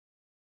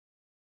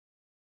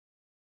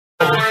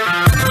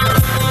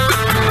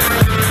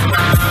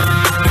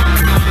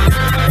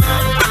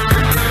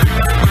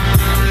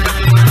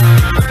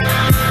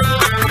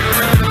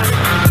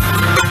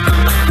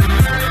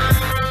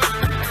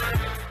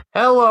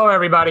Hello,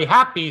 everybody.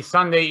 Happy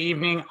Sunday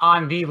evening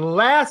on the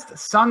last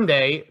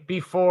Sunday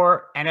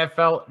before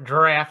NFL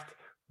draft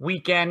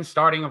weekend,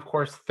 starting, of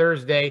course,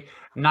 Thursday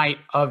night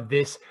of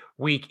this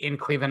week in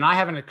Cleveland. I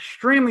have an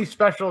extremely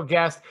special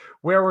guest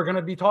where we're going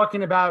to be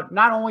talking about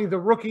not only the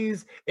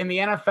rookies in the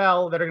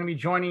NFL that are going to be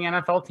joining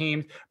NFL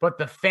teams, but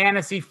the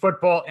fantasy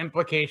football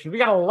implications. We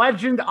got a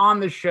legend on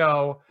the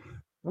show.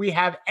 We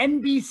have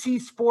NBC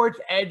Sports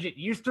Edge. It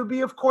used to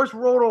be, of course,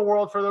 Roto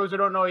World for those who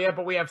don't know yet,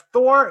 but we have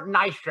Thor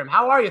Nystrom.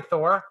 How are you,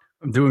 Thor?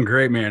 I'm doing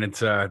great, man.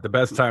 It's the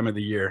best time of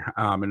the year,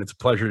 and it's a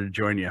pleasure to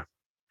join you.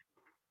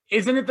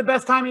 Isn't it the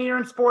best time of year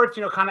in sports?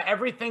 You know, kind of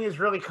everything is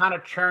really kind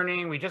of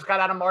churning. We just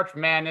got out of March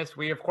Madness.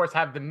 We, of course,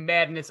 have the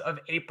madness of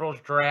April's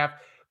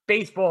draft.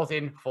 Baseball's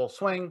in full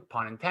swing,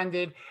 pun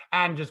intended,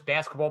 and just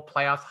basketball,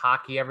 playoffs,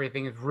 hockey,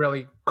 everything is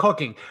really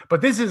cooking. But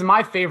this is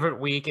my favorite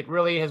week. It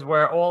really is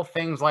where all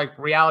things like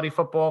reality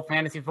football,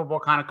 fantasy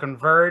football kind of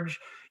converge.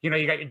 You know,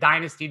 you got your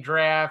dynasty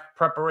draft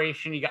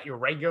preparation, you got your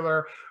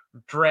regular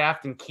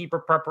draft and keeper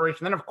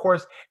preparation. Then, of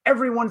course,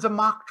 everyone's a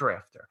mock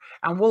drafter.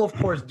 And we'll, of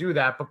course, do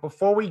that. But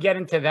before we get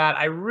into that,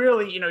 I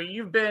really,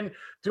 you've been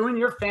doing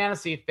your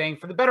fantasy thing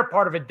for the better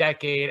part of a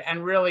decade.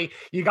 And really,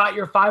 you got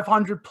your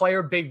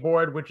 500-player big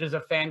board, which is a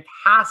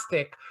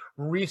fantastic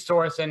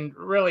resource. And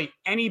really,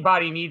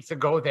 anybody needs to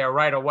go there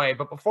right away.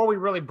 But before we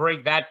really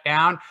break that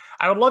down,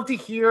 I would love to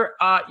hear,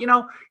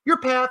 your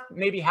path,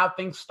 maybe how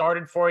things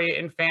started for you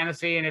in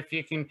fantasy. And if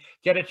you can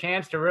get a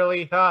chance to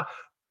really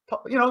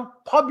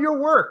pub your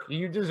work.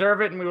 You deserve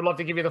it, and we would love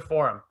to give you the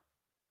forum.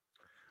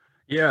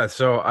 Yeah,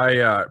 so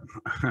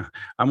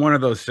I'm one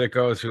of those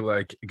sickos who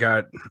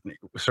got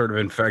sort of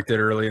infected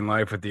early in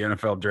life with the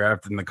NFL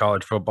draft and the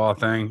college football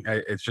thing.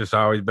 It's just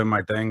always been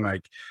my thing.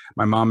 Like,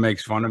 my mom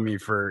makes fun of me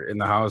for in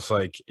the house.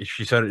 Like,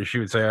 she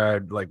would say I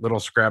had like little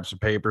scraps of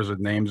papers with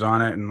names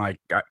on it, and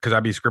because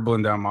I'd be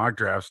scribbling down mock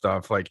draft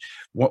stuff. Like,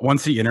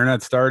 once the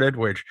internet started,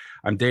 which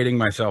I'm dating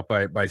myself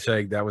by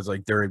saying that was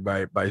like during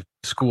my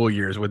school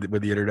years with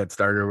the internet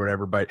started or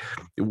whatever. But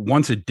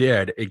once it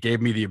did, it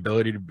gave me the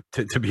ability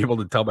to be able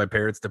to tell my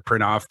parents to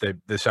print off the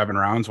 7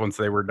 rounds once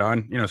they were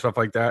done, stuff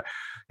like that.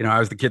 I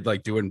was the kid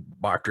doing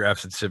mock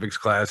drafts in civics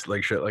class,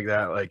 shit like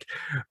that.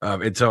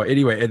 And so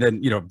anyway, and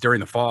then,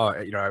 during the fall,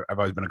 I've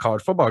always been a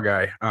college football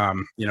guy.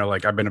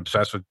 I've been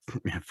obsessed with,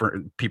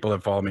 for people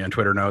that follow me on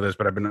Twitter know this,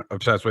 but I've been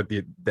obsessed with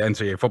the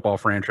NCAA football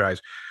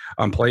franchise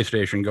on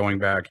PlayStation going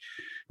back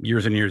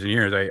years and years and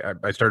years.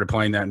 I started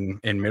playing that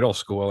in middle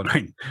school,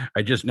 and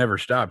I just never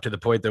stopped, to the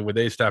point that when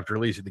they stopped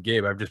releasing the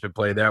game, I've just been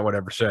playing that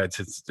whatever since.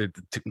 It's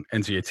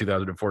NCAA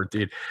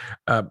 2014.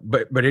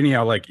 But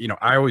anyhow,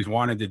 I always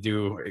wanted to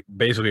do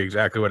basically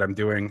exactly what I'm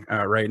doing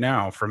right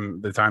now from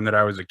the time that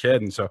I was a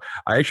kid. And so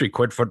I actually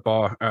quit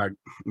football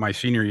my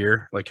senior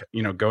year,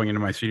 going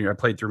into my senior. I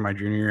played through my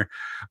junior year,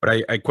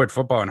 but I quit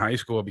football in high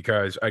school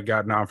because I'd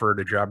gotten offered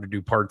a job to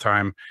do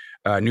part-time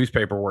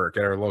newspaper work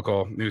at our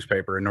local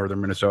newspaper in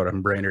northern Minnesota,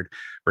 in Brainerd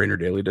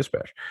Daily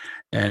Dispatch.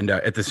 And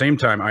at the same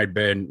time, I'd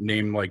been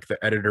named the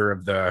editor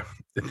of the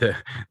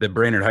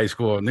Brainerd High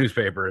School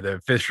newspaper, the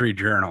Fifth Street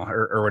Journal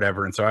or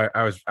whatever. And so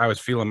I was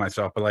feeling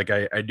myself, but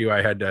I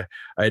had to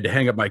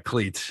hang up my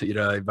cleats,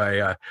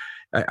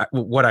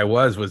 what I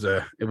was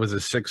a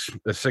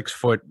 6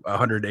 foot,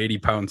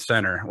 180-pound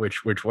center,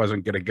 which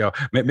wasn't going to go.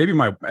 Maybe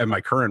at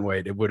my current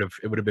weight, it would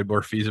have been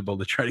more feasible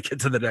to try to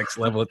get to the next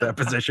level at that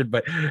position.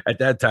 But at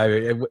that time,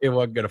 it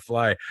wasn't going to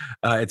fly.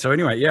 And so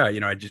anyway, yeah,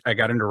 I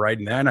got into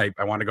writing then. I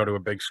wanted to go to a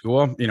big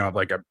school,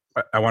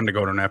 I wanted to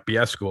go to an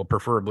FBS school,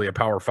 preferably a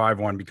Power 5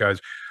 one,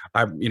 because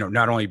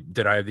not only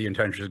did I have the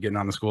intentions of getting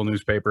on the school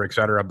newspaper, et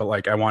cetera,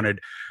 but I wanted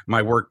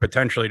my work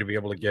potentially to be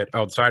able to get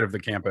outside of the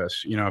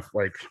campus,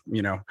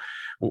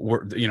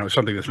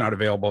 something that's not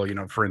available,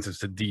 for instance,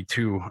 to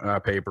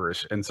D2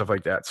 papers and stuff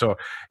like that. So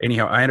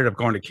anyhow, I ended up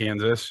going to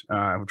Kansas,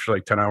 which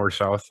is 10 hours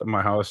south of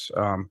my house.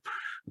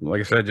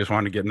 Like I said, I just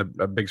wanted to get in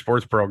a big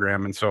sports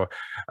program. And so,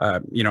 I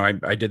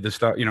did this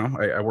stuff,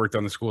 I worked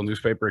on the school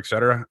newspaper, et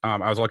cetera.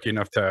 I was lucky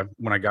enough to,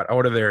 when I got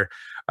out of there,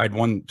 I'd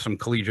won some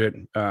collegiate,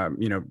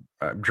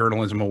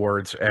 journalism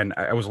awards. And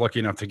I was lucky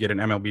enough to get an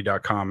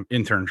MLB.com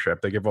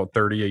internship. They give out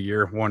 30 a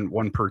year,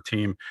 one per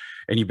team.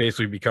 And you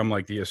basically become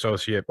the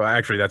associate, but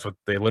actually that's what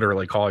they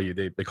literally call you.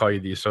 They call you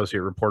the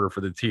associate reporter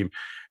for the team.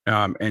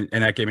 And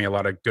that gave me a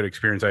lot of good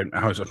experience.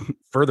 I was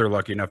further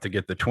lucky enough to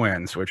get the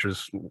Twins, which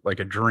was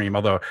like a dream,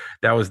 although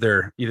that was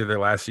either their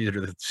last season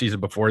or the season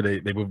before they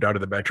moved out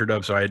of the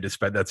Metrodome. So I had to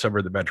spend that summer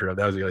in the Metrodome.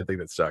 That was the only thing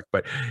that sucked.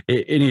 But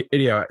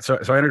anyhow, so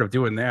I ended up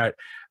doing that.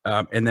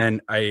 And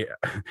then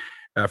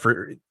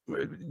for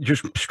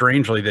just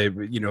strangely,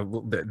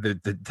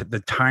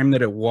 the time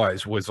that it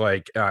was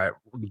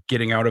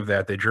getting out of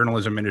that, the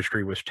journalism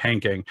industry was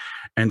tanking.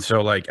 And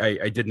so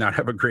I did not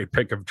have a great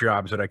pick of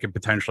jobs that I could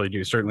potentially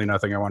do. Certainly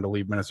nothing I wanted to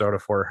leave Minnesota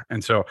for.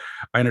 And so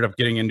I ended up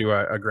getting into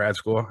a grad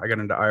school. I got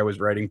into Iowa's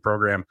writing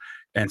program.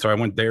 And so I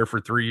went there for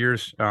 3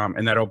 years,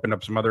 and that opened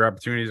up some other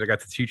opportunities. I got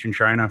to teach in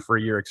China for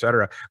a year, et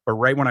cetera. But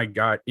right when I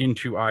got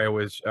into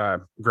Iowa's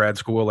grad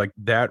school,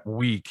 that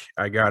week,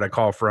 I got a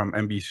call from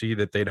NBC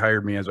that they'd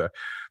hired me as a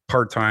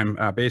part-time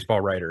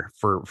baseball writer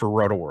for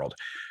Roto World,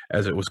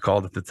 as it was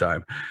called at the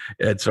time.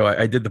 And so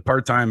I did the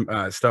part-time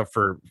stuff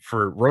for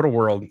Roto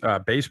World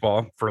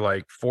baseball for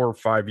like 4 or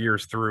 5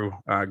 years through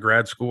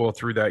grad school,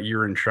 through that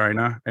year in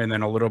China, and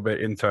then a little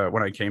bit into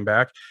when I came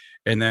back.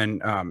 And then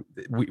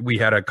we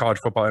had a college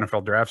football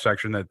NFL draft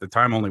section that at the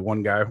time only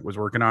one guy was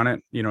working on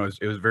it. You know,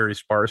 it was very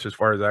sparse as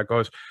far as that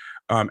goes.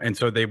 And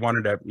so they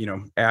wanted to, you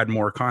know, add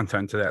more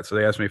content to that. So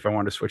they asked me if I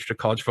wanted to switch to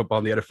college football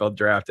in the NFL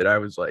draft. And I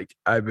was like,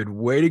 I've been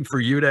waiting for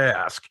you to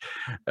ask.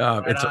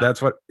 And so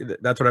that's what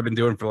I've been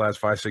doing for the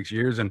last 5-6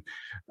 years. And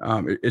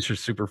it's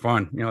just super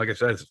fun. You know, like I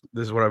said,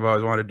 this is what I've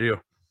always wanted to do.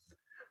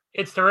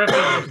 It's terrific,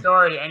 your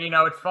story. And, you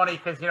know, it's funny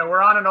because, you know,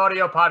 we're on an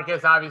audio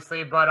podcast,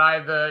 obviously, but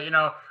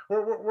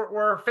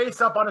we're face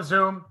up on a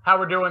Zoom, how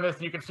we're doing this.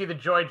 And you can see the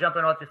joy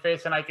jumping off your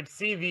face. And I could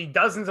see the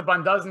dozens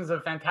upon dozens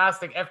of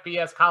fantastic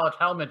FBS college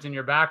helmets in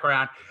your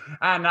background.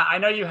 And I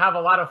know you have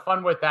a lot of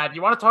fun with that.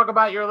 You want to talk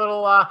about your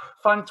little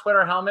fun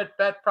Twitter helmet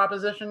bet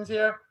propositions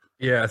here?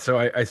 Yeah, so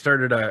I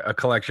started a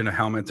collection of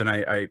helmets, and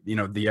I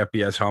the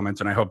FBS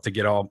helmets, and I hope to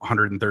get all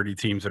 130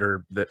 teams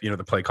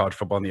that play college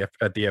football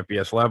at the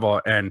FBS level.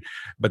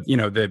 But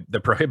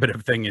the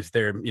prohibitive thing is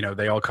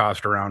they all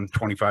cost around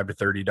 $25 to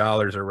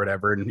 $30 or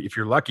whatever, and if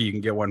you're lucky, you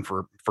can get one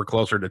for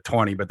closer to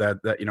 20. But that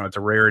it's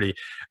a rarity.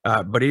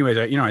 But anyways,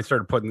 I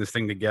started putting this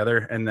thing together,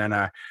 and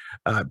then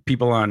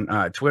people on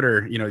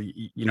Twitter,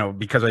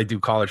 because I do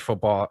college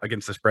football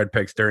against the spread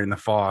picks during the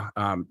fall,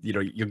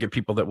 you'll get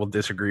people that will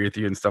disagree with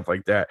you and stuff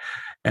like that.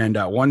 And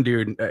one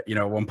dude, at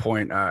one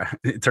point,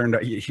 it turned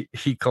out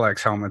he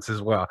collects helmets as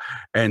well.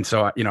 And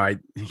so,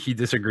 he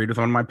disagreed with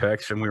one of my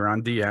picks, and we were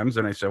on DMs,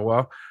 and I said,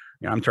 well,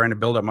 I'm trying to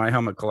build up my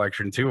helmet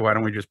collection too. Why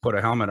don't we just put a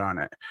helmet on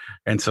it?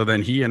 And so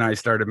then he and I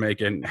started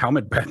making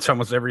helmet bets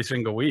almost every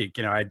single week.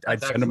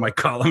 I'd send him my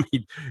column.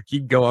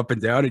 He'd go up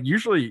and down. And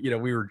usually,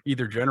 we were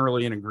either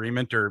generally in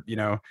agreement or,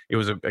 it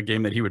was a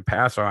game that he would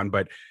pass on.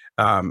 But,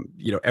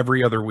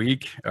 every other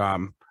week,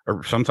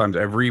 or sometimes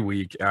every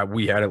week,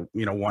 we had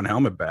one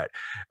helmet bet.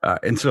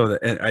 And so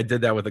I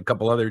did that with a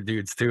couple other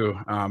dudes too,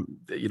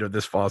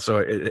 this fall. So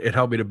it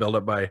helped me to build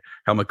up my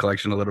helmet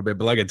collection a little bit.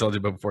 But like I told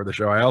you before the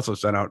show, I also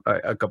sent out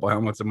a couple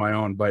helmets of my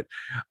own, but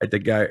I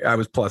think I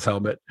was plus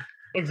helmet.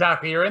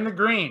 Exactly. You're in the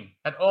green.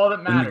 That's all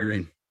that matters. In the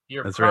green.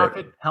 Your That's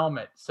profit right.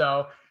 helmet.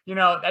 So,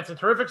 that's a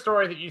terrific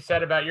story that you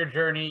said about your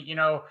journey.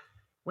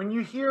 When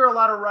you hear a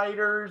lot of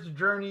writers'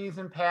 journeys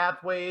and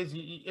pathways,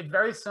 it's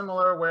very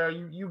similar where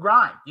you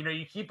grind.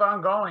 You keep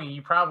on going.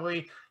 You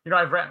probably,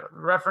 I've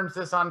referenced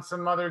this on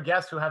some other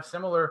guests who have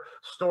similar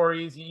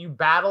stories. You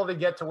battle to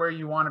get to where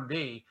you want to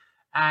be.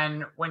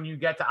 And when you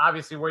get to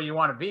obviously where you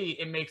want to be,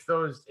 it makes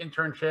those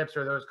internships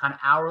or those kind of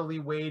hourly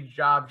wage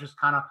jobs just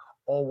kind of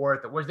all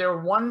worth it. Was there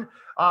one,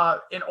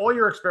 in all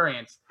your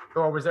experience,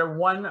 or was there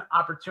one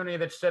opportunity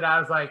that stood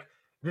out as like,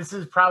 this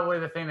is probably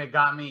the thing that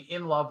got me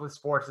in love with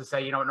sports to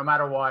say, no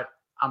matter what,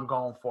 I'm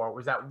going for it?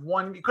 Was that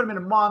one? It could have been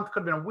a month,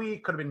 could have been a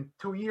week, could have been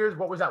 2 years.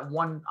 What was that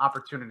one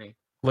opportunity?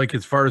 Like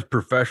as far as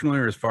professionally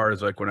or as far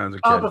as like when I was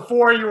a kid?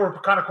 Before you were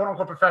kind of quote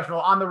unquote professional,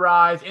 on the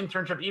rise,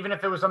 internship, even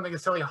if it was something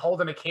as silly,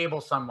 holding a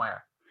cable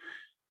somewhere.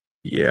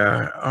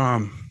 Yeah.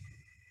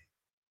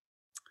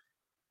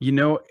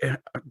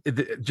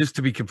 Just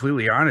to be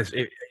completely honest,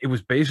 it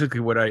was basically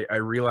what I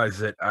realized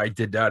that I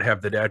did not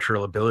have the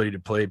natural ability to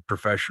play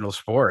professional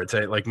sports.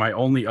 Like my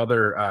only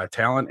other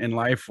talent in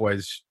life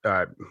was,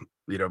 either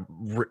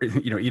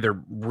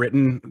the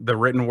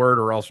written word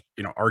or else,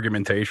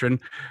 argumentation.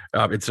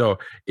 And so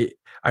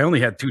I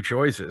only had two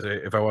choices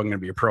if I wasn't going to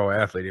be a pro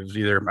athlete. It was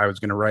either I was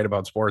going to write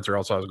about sports or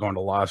else I was going to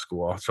law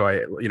school. So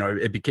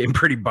it became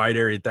pretty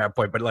binary at that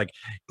point. But like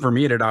for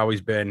me, it had always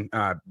been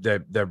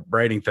the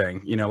writing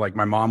thing. Like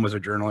my mom was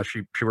a journalist.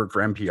 She worked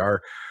for NPR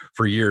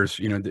for years.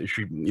 She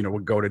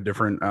would go to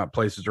different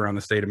places around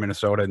the state of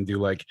Minnesota and do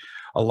like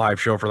a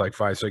live show for like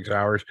 5-6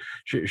 hours.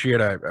 She had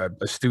a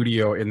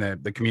studio in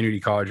the community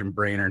college in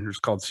Brainerd. It was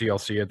called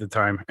CLC at the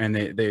time, and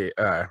they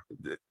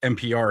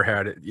NPR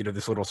had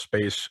this little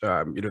space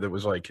that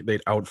was like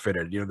they'd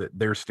outfitted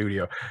their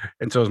studio.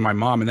 And so was my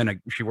mom, and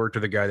then she worked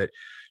with a guy that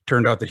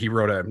turned out that he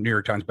wrote a New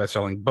York Times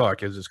bestselling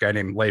book. It was this guy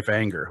named Leif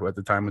Anger, who at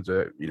the time was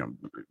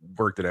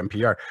worked at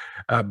NPR.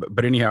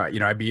 But anyhow,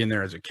 I'd be in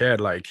there as a kid,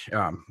 like,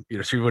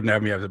 she wouldn't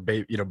have me as a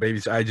baby,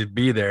 babies. I'd just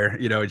be there,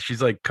 and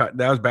she's like,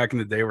 that was back in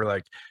the day where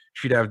like,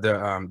 she'd have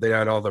they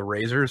had all the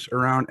razors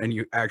around and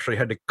you actually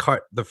had to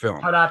cut the film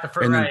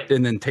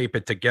and then tape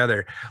it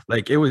together.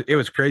 Like it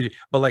was crazy.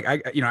 But like,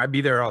 I'd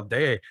be there all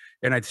day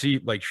and I'd see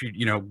like, she'd,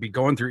 be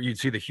going through, you'd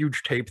see the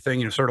huge tape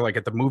thing, sort of like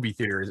at the movie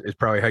theater is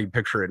probably how you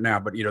picture it now,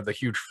 but the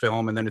huge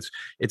film. And then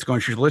it's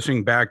going, she's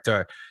listening back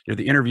to,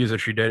 the interviews that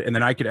she did. And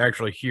then I could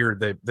actually hear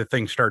the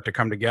thing start to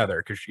come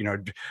together. Cause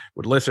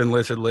would listen,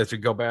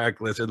 go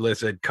back,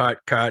 listen, cut,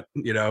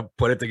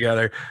 put it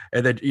together.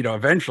 And then,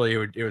 eventually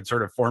it would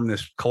sort of form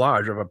this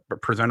collage of a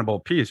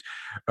presentable piece.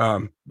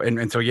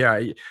 And so,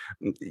 yeah,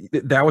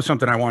 that was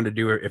something I wanted to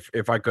do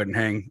if I couldn't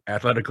hang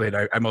athletically,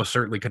 and I most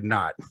certainly could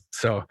not.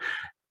 So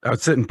I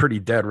was sitting pretty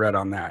dead red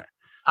on that.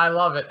 I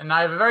love it. And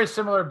I have a very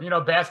similar,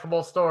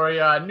 basketball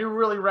story. Knew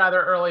really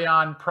rather early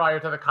on prior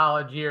to the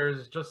college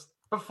years, just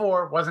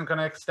before, wasn't going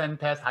to extend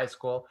past high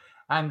school,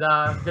 and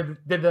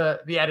did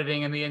the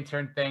editing and the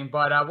intern thing.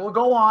 But we'll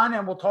go on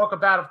and we'll talk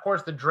about, of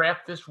course, the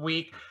draft this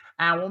week.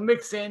 And we'll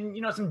mix in,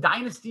 some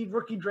dynasty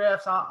rookie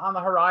drafts on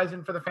the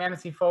horizon for the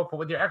fantasy folk. But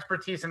with your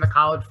expertise in the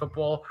college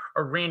football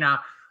arena,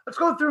 let's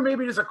go through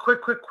maybe just a quick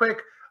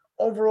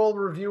overall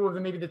review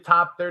of maybe the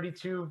top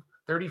 32,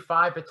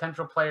 35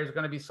 potential players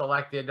going to be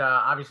selected.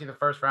 Obviously, the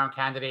first round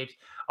candidates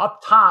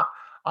up top.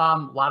 A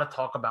lot of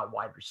talk about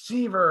wide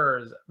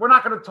receivers. We're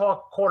not going to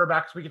talk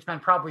quarterbacks. We could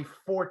spend probably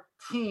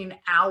 14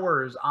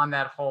 hours on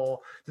that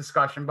whole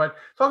discussion, but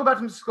talk about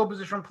some skill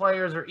position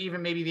players or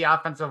even maybe the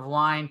offensive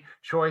line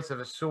choice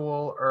of a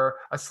Sewell or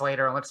a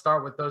Slater. And let's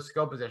start with those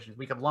skill positions.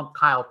 We could lump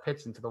Kyle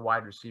Pitts into the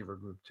wide receiver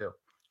group too.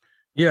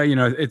 Yeah,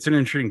 it's an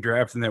interesting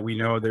draft in that we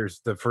know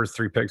there's the first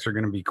 3 picks are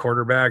going to be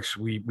quarterbacks.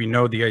 We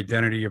know the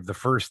identity of the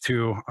first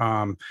 2.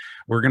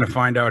 We're going to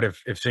find out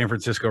if San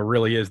Francisco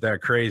really is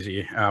that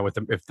crazy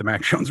if the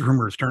Mac Jones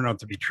rumors turn out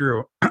to be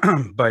true,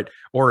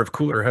 or if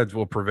cooler heads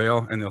will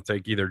prevail and they'll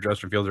take either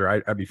Justin Fields or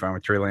I'd be fine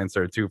with Trey Lance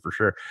there too for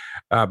sure.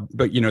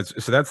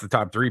 So that's the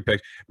top 3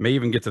 picks. May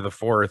even get to the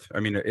 4th. I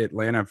mean,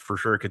 Atlanta for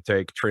sure could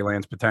take Trey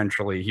Lance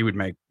potentially.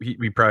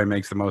 He probably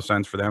makes the most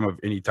sense for them of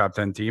any top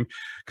 10 team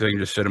because they can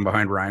just sit him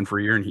behind Ryan for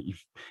a year, and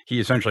he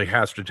essentially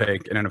has to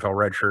take an NFL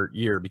redshirt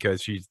year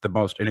because he's the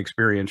most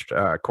inexperienced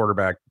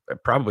quarterback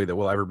probably that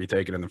will ever be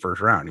taken in the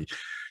first round. He's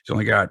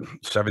only got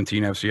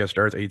 17 FCS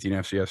starts, 18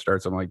 FCS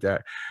starts, something like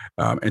that.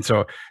 And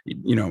so,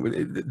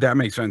 that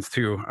makes sense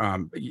too.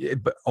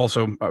 But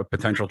also a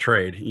potential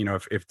trade,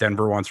 if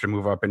Denver wants to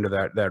move up into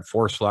that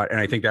 4th slot. And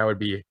I think that would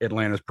be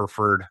Atlanta's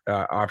preferred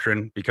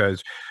option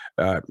because,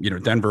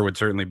 Denver would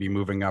certainly be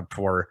moving up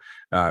for,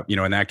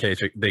 in that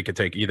case, they could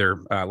take either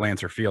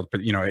Lance or Field,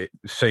 but,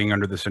 saying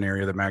under the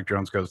scenario that Mac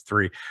Jones goes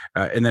 3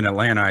 and then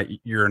Atlanta,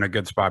 you're in a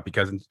good spot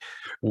because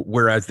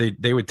whereas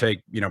they would take,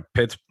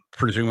 Pitts,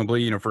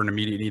 presumably, for an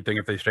immediate need thing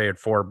if they stay at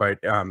 4,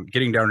 but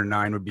getting down to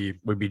 9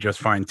 would be just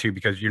fine too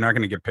because you're not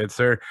going to get Pitts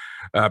there,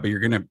 but you're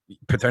going to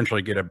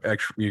potentially get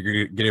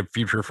a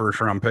future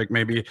first round pick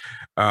maybe,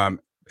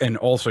 and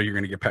also you're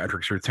going to get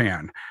Patrick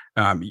Surtain.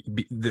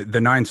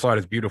 The 9 slot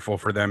is beautiful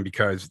for them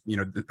because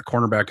the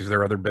cornerback is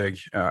their other big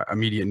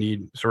immediate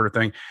need sort of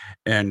thing,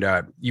 and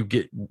you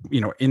get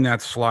in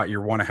that slot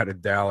you're one ahead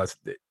of Dallas.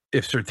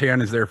 If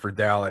Surtain is there for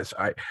Dallas,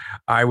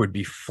 I would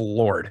be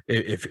floored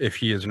if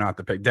he is not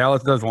the pick.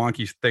 Dallas does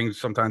wonky things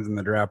sometimes in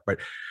the draft, but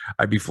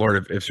I'd be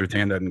floored if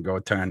Surtain doesn't go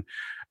 10.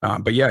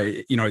 But yeah,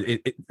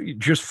 it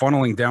just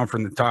funneling down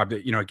from the top,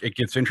 it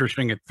gets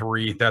interesting at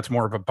 3. That's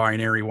more of a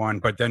binary one,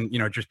 but then,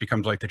 it just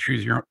becomes like the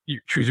choose your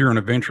own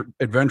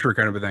adventure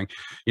kind of a thing.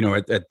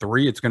 At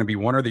 3, it's going to be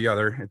one or the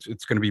other.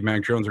 It's going to be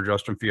Mac Jones or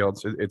Justin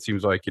Fields. It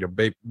seems like,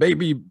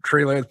 maybe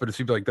Trey Lance, but it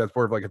seems like that's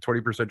more of like a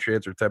 20%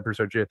 chance or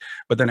 10% chance.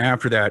 But then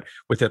after that,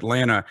 with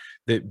Atlanta,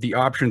 the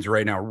options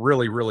right now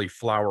really, really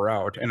flower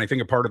out. And I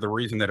think a part of the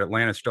reason that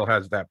Atlanta still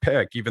has that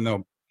pick, even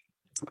though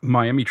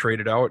Miami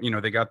traded out,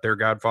 they got their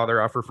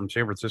Godfather offer from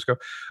San Francisco.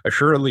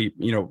 Assuredly,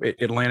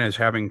 Atlanta is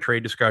having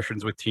trade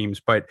discussions with teams,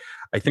 but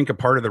I think a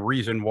part of the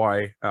reason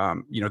why,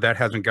 that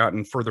hasn't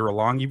gotten further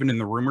along, even in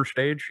the rumor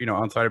stage,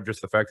 outside of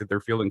just the fact that they're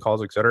fielding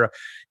calls, et cetera,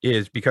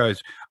 is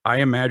because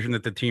I imagine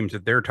that the teams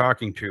that they're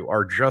talking to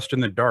are just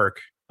in the dark,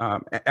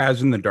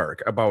 as in the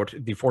dark about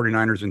the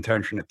 49ers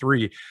intention at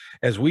 3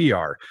 as we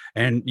are.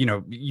 And,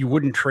 you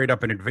wouldn't trade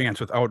up in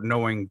advance without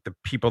knowing the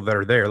people that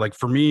are there. Like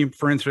for me,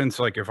 for instance,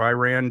 like if I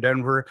ran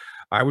Denver,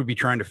 I would be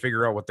trying to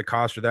figure out what the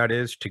cost of that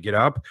is to get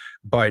up.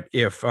 But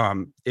if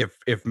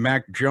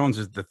Mac Jones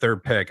is the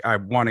 3rd pick, I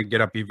want to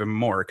get up even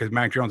more because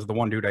Mac Jones is the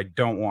one dude I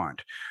don't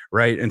want.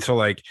 Right. And so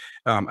I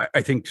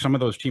think some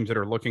of those teams that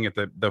are looking at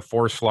the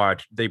 4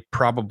 slot, they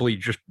probably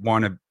just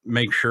want to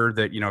make sure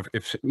that,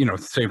 if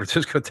San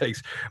Francisco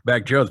takes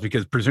Mac Jones,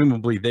 because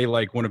presumably they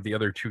like one of the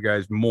other 2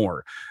 guys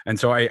more. And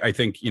so I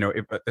think,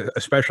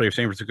 especially if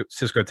San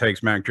Francisco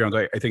takes Mac Jones,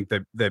 I think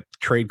that the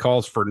trade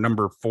calls for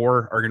number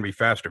 4 are going to be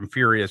fast and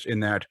furious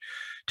in that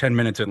 10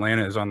 minutes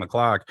Atlanta is on the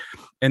clock.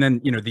 And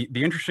then, the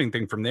interesting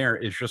thing from there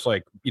is just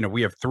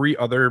we have 3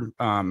 other,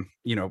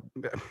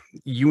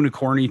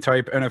 unicorny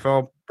type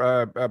NFL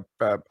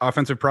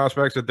offensive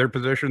prospects at their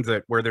positions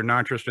where they're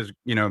not just as,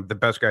 the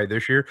best guy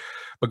this year,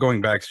 but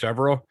going back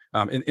several.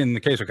 In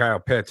the case of Kyle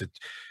Pitts,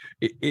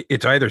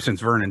 it's either since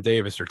Vernon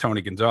Davis or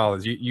Tony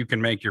Gonzalez. You can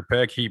make your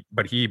pick.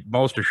 But he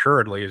most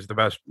assuredly is the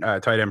best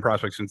tight end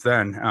prospect since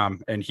then.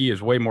 And he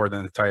is way more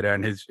than a tight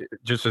end.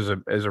 Just as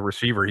a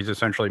receiver, he's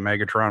essentially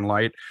Megatron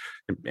light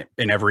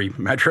in every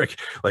metric.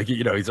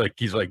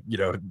 He's like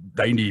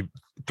 93%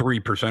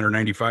 or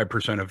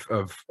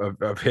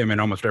 95% of him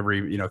in almost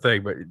every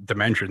thing. But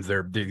dimensions,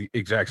 they're the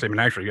exact same. And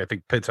actually, I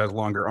think Pitts has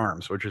longer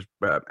arms, which is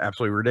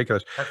absolutely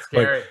ridiculous. That's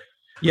scary.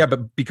 Yeah,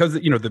 but because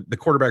the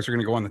quarterbacks are going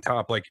to go on the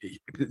top, like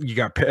you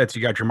got Pitts,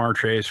 you got Jamar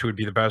Chase, who would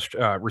be the best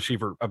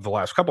receiver of the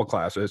last couple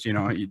classes.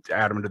 You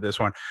add him to this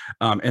one,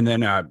 and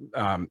then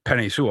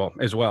Penei Sewell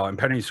as well. And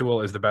Penei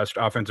Sewell is the best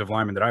offensive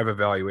lineman that I've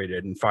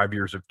evaluated in 5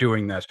 years of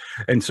doing this.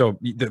 And so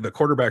the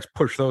quarterbacks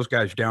push those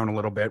guys down a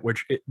little bit,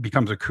 which it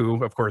becomes a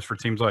coup, of course, for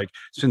teams like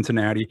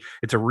Cincinnati.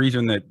 It's a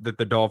reason that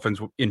the Dolphins,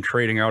 in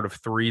trading out of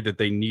 3 that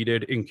they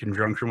needed in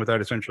conjunction with that,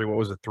 essentially what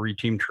was a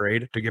 3-team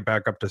trade to get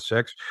back up to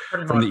 6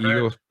 from the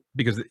Eagles.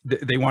 Because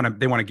they want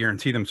to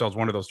guarantee themselves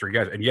one of those 3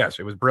 guys. And yes,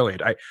 it was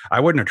brilliant. I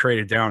wouldn't have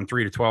traded down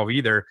 3 to 12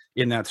 either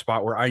in that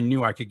spot where I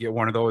knew I could get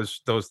one of those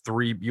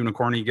 3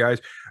 unicorny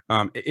guys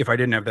if I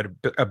didn't have that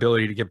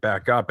ability to get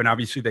back up. And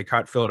obviously they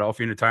caught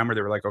Philadelphia in a time where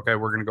they were like, okay,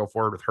 we're going to go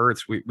forward with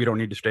Hurts. We don't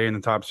need to stay in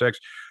the top 6.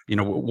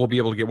 We'll be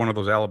able to get one of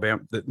those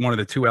one of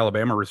the 2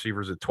 Alabama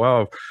receivers at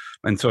 12.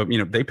 And so,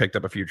 they picked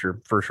up a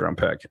future first-round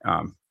pick.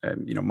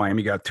 And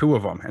Miami got 2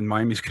 of them, and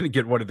Miami's going to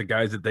get one of the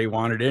guys that they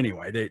wanted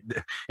anyway.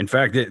 In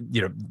fact,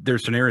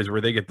 there's scenarios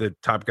where they get the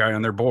top guy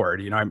on their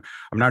board. I'm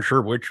not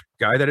sure which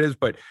guy that is,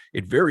 but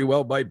it very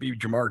well might be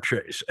Jamar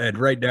Chase. And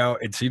right now,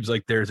 it seems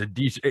like there's a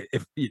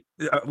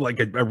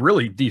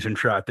really decent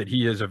shot that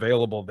he is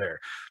available there,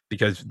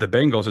 because the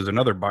Bengals is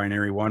another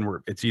binary one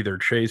where it's either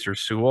Chase or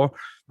Sewell.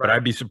 But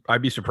I'd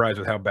be surprised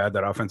with how bad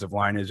that offensive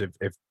line is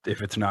if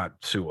it's not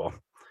Sewell.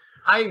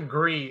 I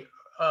agree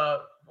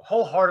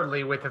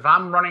wholeheartedly with, if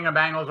I'm running a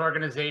Bengals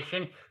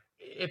organization,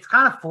 it's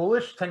kind of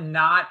foolish to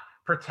not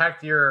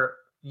protect your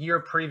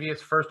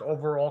previous first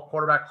overall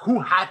quarterback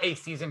who had a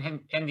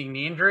season-ending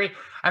knee injury.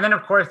 And then,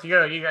 of course, you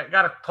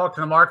got to talk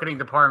to the marketing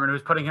department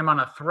who's putting him on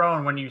a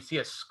throne when you see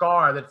a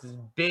scar that's as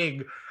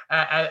big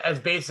as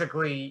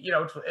basically,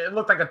 it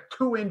looked like a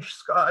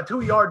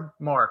 2-yard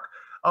mark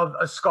of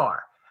a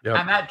scar. Yep.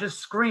 And that just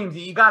screams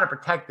that you got to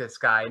protect this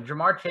guy. And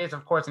Jamar Chase,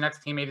 of course, an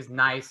ex-teammate, is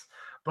nice.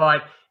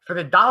 But for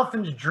the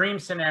Dolphins' dream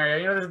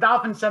scenario, there's a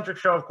Dolphin-centric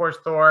show, of course,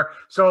 Thor.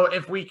 So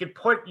if we could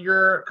put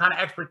your kind of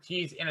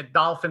expertise in a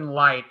Dolphin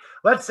light,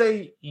 let's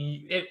say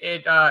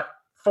it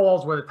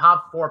falls where the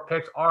top 4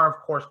 picks are,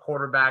 of course,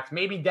 quarterbacks.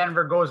 Maybe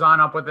Denver goes on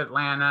up with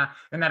Atlanta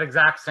in that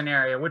exact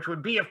scenario, which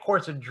would be, of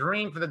course, a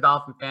dream for the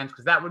Dolphin fans,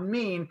 because that would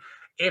mean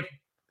if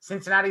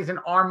Cincinnati's in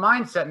our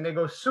mindset and they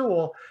go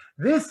Sewell,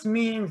 this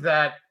means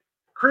that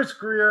Chris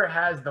Grier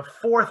has the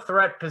 4th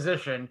threat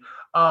position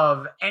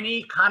of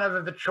any kind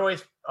of the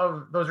choice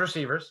of those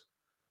receivers.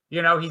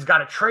 He's got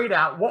to trade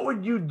out. What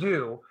would you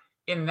do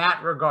in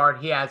that regard?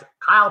 He has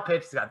Kyle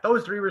Pitts. He's got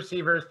those 3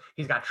 receivers.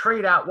 He's got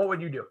trade out. What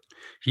would you do?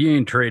 He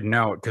ain't trading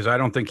out, because I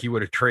don't think he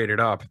would have traded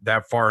up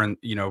that far in,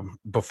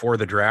 before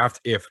the draft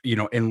if,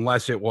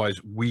 unless it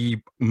was,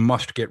 we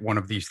must get one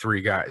of these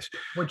 3 guys.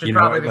 Which is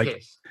probably the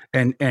case.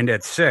 And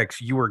at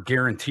 6, you were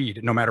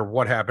guaranteed, no matter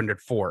what happened at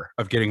 4,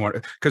 of getting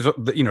one. Because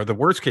the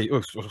worst case.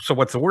 So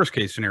what's the worst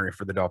case scenario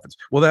for the Dolphins?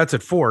 Well, that's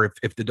at 4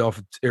 if the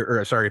Dolphins,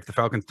 if the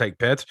Falcons take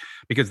Pitts,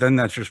 because then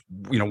that's just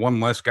one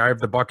less guy of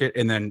the bucket,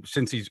 and then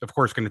since he's of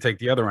course going to take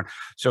the other one,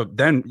 so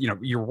then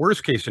your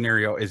worst case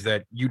scenario is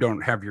that you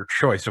don't have your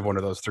choice of one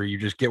of those 3. You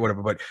just get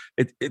whatever. But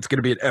it's going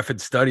to be an effing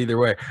stud either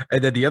way.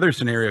 And then the other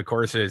scenario, of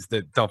course, is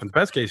the Dolphins'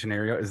 best case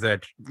scenario is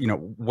that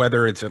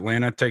whether it's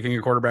Atlanta taking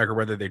a quarterback or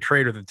whether they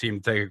trade with the team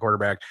to take a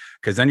quarterback,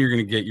 because then you're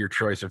going to get your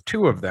choice of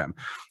 2 of them.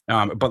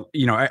 But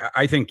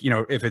I think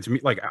if it's me,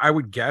 like, I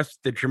would guess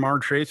that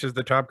Jamar Chase is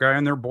the top guy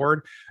on their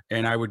board,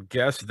 and I would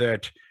guess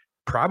that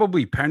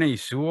probably Penei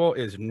Sewell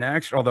is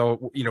next.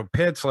 Although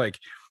Pitts, like,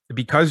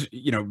 because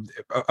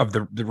of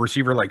the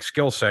receiver like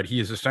skill set,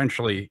 he is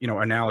essentially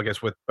analogous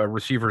with a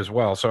receiver as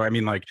well. So I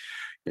mean, like,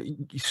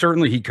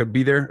 certainly he could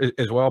be there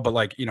as well, but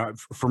like,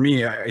 for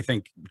me, I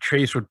think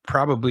Chase would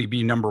probably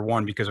be number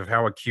 1 because of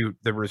how acute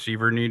the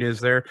receiver need is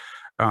there.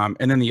 And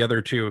then the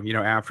other 2,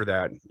 after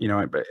that,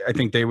 I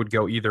think they would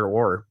go either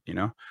or.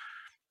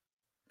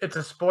 It's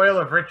a spoil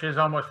of riches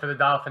almost for the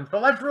Dolphins.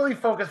 But let's really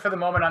focus for the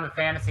moment on the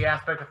fantasy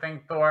aspect of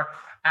things, Thor.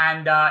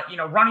 And,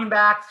 running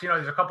backs,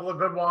 there's a couple of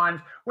good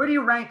ones. Where do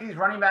you rank these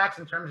running backs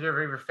in terms of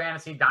your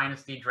fantasy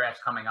dynasty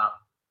drafts coming up?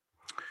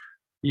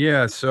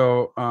 Yeah,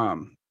 so,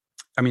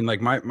 I mean,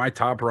 like my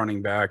top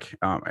running back,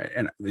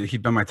 and he's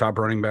been my top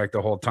running back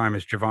the whole time,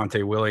 is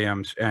Javonte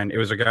Williams. And it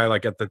was a guy,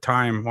 like, at the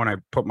time when I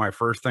put my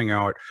first thing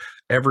out,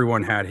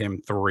 everyone had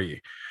him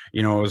 3.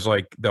 It was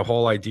like the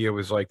whole idea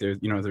was like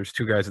there's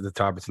 2 guys at the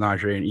top. It's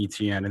Najee and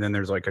ETN, and then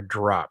there's like a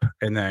drop,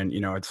 and then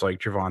it's like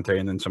Javonte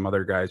and then some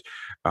other guys.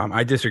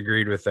 I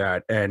disagreed with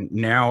that, and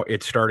now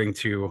it's starting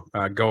to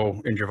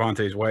go in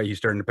Javonte's way. He's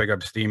starting to pick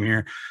up steam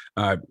here.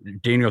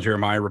 Daniel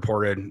Jeremiah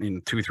reported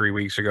 2-3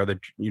 weeks ago that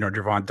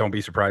Javonte, don't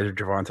be surprised if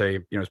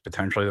Javonte is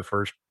potentially the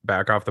first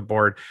back off the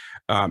board.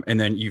 And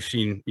then you've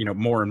seen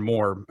more and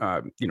more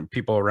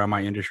people around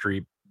my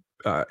industry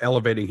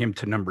elevating him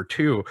to number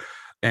 2.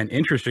 And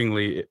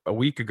interestingly, a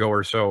week ago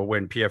or so,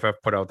 when PFF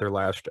put out their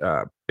last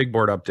big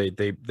board update,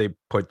 they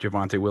put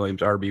Javonte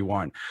Williams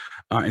RB1.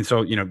 And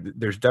so,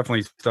 there's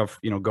definitely stuff,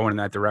 going in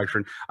that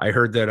direction. I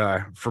heard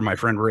that from my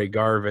friend Ray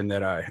Garvin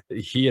that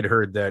he had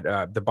heard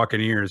that the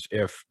Buccaneers,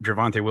 if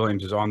Javonte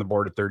Williams is on the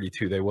board at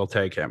 32, they will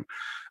take him.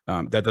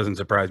 that doesn't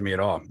surprise me at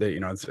all.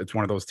 It's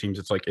one of those teams.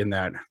 It's like in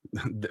that,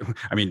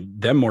 I mean,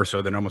 them more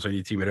so than almost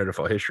any team in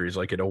NFL history is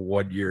like in a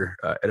 1 year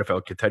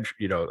NFL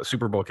contention, a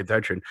Super Bowl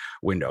contention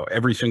window.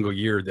 Every single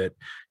year that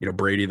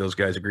Brady, those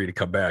guys agree to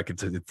come back,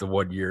 it's the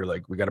 1 year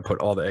like we got to put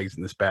all the eggs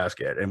in this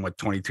basket. And with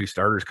 22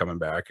 starters coming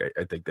back,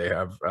 I think they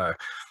have.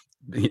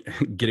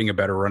 Getting a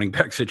better running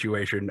back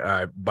situation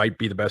might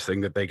be the best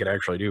thing that they could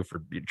actually do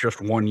for just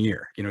 1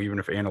 year, even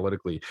if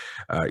analytically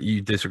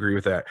you disagree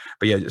with that.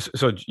 But yeah,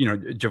 so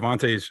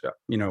Javante's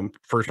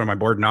first on my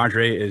board.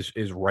 Najee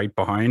is right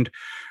behind,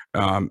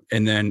 and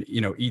then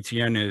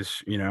Etienne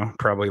is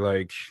probably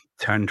like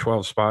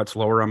 10-12 spots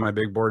lower on my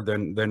big board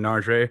than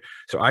Najee.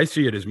 So I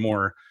see it as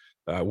more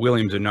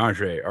Williams and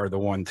Najee are the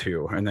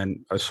 1-2, and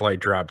then a slight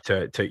drop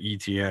to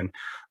Etienne.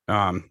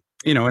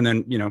 And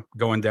then,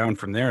 going down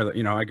from there,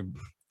 I could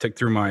tick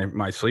through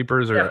my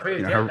sleepers or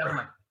please,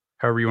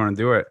 however you want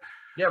to do it.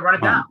 Yeah, run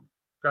it down.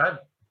 Go ahead.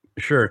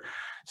 Sure.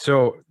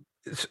 So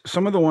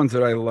some of the ones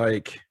that I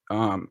like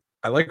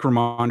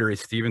Ramondre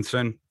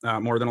Stevenson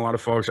more than a lot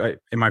of folks.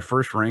 In my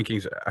first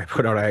rankings I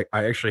put out, I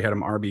actually had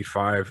him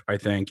RB5, I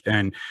think,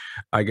 and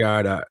I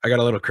got a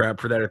little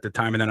crap for that at the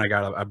time, and then I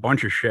got a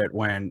bunch of shit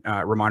when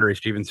Ramondre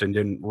Stevenson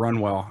didn't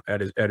run well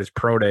at his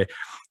pro day.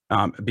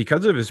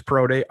 Because of his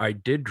pro day, I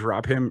did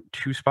drop him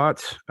 2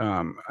 spots.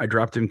 I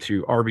dropped him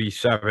to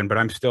RB7, but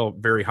I'm still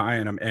very high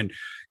in him. And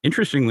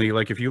interestingly,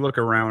 like if you look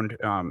around,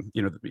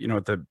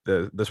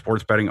 the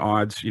sports betting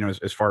odds,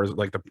 as far as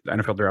like the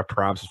NFL draft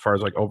props, as far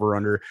as like over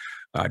under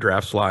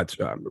draft slots,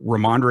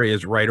 Ramondre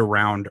is right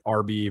around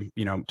RB,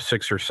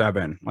 6 or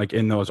 7, like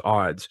in those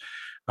odds.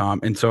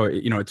 And so,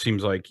 it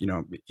seems like,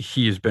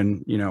 he has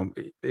been,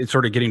 it's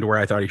sort of getting to where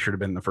I thought he should have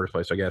been in the first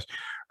place, I guess.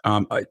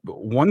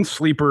 One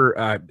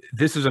sleeper,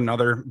 this is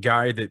another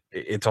guy that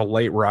it's a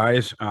late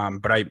rise,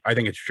 but I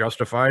think it's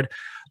justified,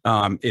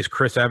 is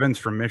Chris Evans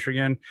from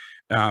Michigan.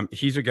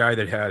 He's a guy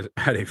that has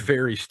had a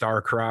very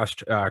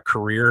star-crossed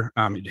career.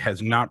 He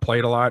has not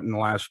played a lot in the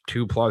last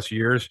 2+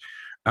 years.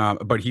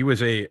 But he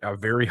was a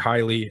very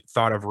highly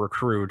thought of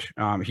recruit.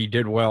 He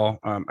did well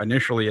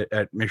initially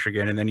at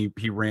Michigan, and then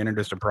he ran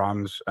into some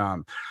problems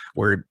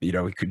where he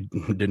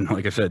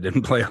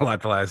didn't play a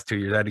lot the last 2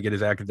 years. Had to get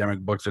his academic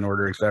books in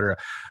order, et cetera.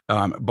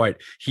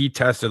 But he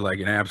tested like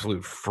an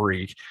absolute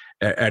freak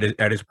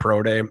at his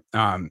pro day.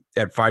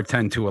 At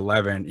 5'10"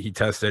 211, he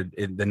tested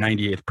in the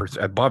 98th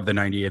above the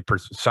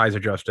 98th size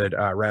adjusted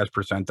RAS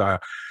percentile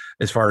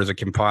as far as a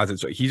composite.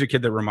 So he's a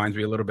kid that reminds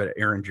me a little bit of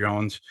Aaron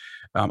Jones.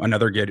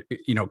 Another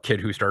kid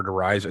who started to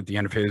rise at the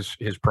end of his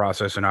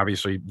process, and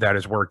obviously that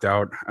has worked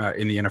out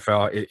in the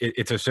NFL.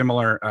 It's a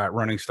similar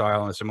running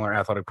style and a similar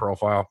athletic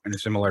profile and a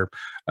similar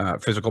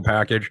physical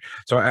package.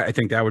 So I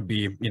think that would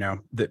be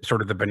the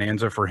sort of the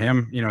bonanza for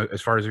him.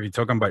 As far as if you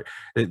took him, but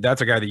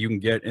that's a guy that you can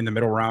get in the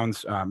middle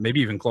rounds,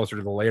 maybe even closer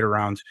to the later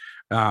rounds,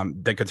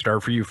 that could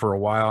start for you for a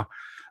while.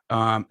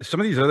 Some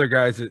of these other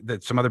guys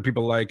that some other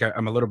people like,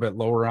 I'm a little bit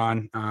lower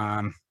on.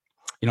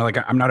 Like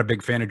I'm not a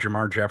big fan of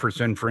Jamar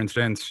Jefferson, for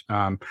instance.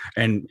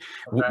 And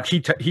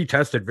okay. He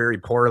tested very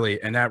poorly,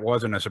 and that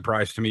wasn't a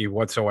surprise to me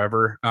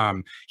whatsoever.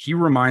 He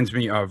reminds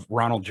me of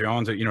Ronald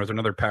Jones, is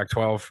another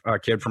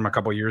Pac-12 kid from a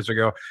couple of years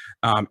ago.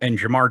 And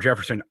Jamar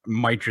Jefferson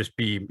might just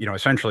be,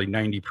 essentially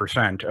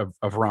 90%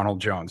 of Ronald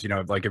Jones.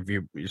 Like if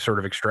you sort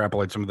of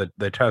extrapolate some of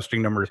the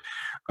testing numbers,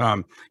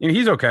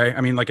 he's okay.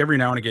 I mean, like every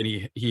now and again,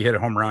 he hit a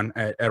home run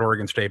at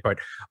Oregon State, but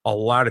a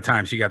lot of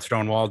times he got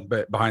stonewalled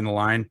behind the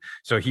line.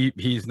 So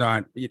he's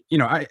not.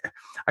 I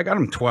got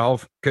him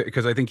 12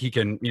 because I think he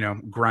can,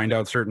 grind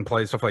out certain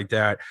plays, stuff like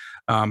that.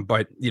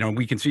 But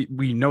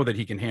we know that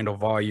he can handle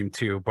volume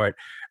too. But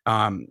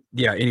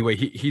anyway,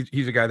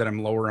 he's a guy that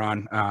I'm lower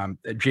on.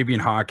 JB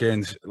and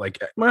Hawkins,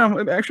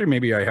 actually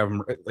maybe I have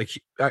him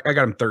I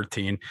got him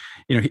 13.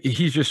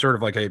 He's just sort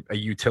of like a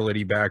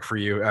utility back for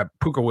you.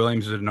 Puka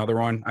Williams is another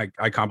one.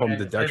 I comp him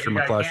to Dexter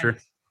McCluster.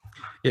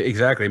 Yeah,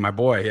 exactly, my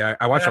boy. Yeah,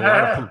 I watched a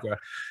lot of Puka.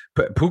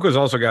 But Puka's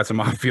also got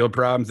some off-field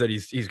problems that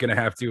he's going to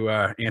have to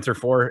answer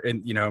for,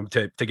 and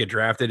to get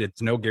drafted.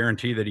 It's no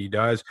guarantee that he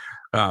does.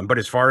 But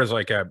as far as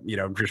like a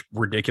just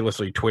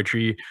ridiculously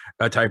twitchy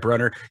type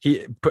runner,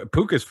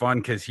 Puka's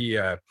fun because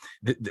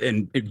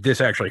this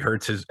actually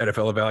hurts his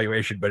NFL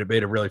evaluation, but it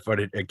made it really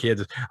fun at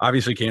Kansas.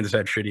 Obviously, Kansas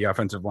had shitty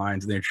offensive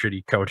lines, and they had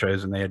shitty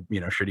coaches, and they had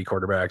shitty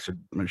quarterbacks and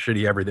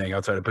shitty everything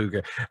outside of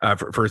Puka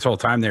for his whole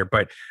time there.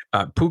 But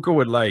Puka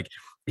would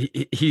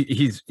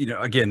he's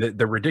again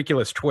the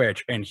ridiculous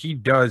twitch, and he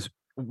does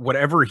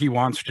whatever he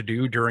wants to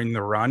do during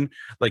the run.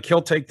 Like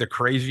he'll take the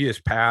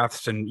craziest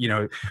paths and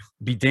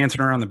be dancing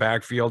around the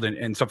backfield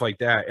and stuff like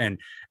that. And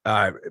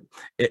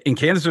in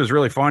Kansas it was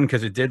really fun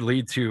because it did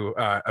lead to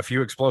a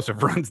few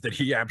explosive runs that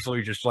he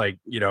absolutely just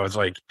it's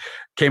like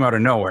came out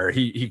of nowhere.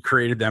 He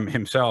created them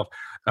himself.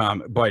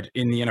 But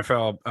in the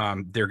NFL,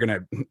 they're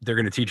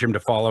gonna teach him to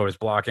follow his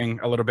blocking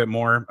a little bit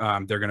more.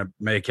 They're gonna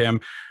make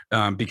him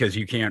because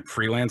you can't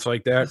freelance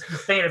like that.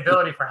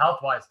 Sustainability for health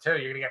wise too.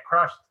 You're gonna get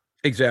crushed.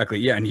 Exactly.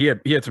 Yeah. And he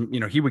had some,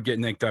 he would get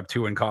nicked up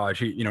too in college.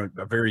 He,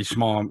 a very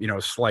small,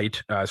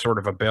 slight sort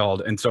of a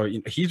build. And so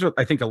he's,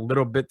 I think, a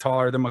little bit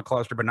taller than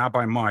McCluster, but not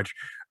by much.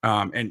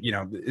 And,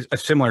 a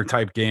similar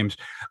type games.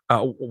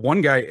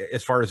 One guy,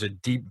 as far as a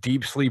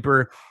deep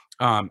sleeper,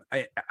 I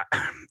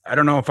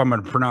don't know if I'm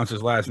going to pronounce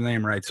his last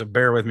name right, so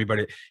bear with me,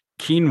 but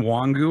Keenan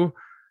Wangu,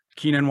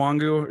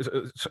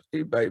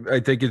 I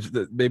think it's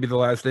maybe the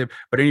last name.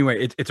 But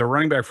anyway, it's a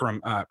running back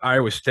from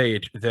Iowa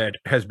State that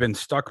has been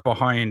stuck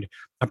behind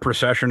a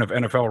procession of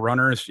NFL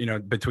runners,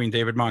 between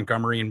David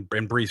Montgomery and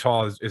Breece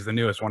Hall is the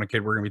newest one, a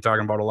kid we're going to be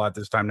talking about a lot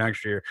this time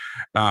next year.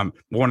 One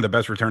of the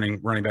best returning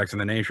running backs in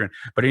the nation.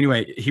 But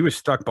anyway, he was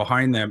stuck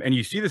behind them. And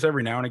you see this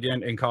every now and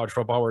again in college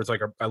football where it's like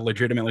a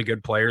legitimately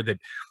good player that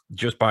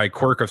just by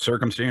quirk of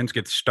circumstance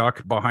gets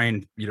stuck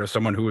behind,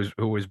 someone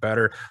who was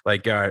better.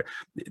 Like the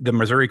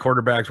Missouri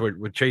quarterbacks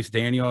with Chase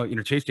Daniel.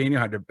 Chase Daniel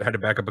had to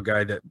back up a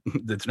guy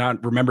that's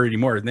not remembered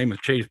anymore. His name was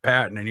Chase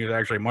Patton, and he was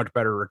actually a much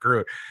better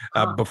recruit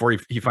before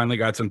he finally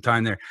got some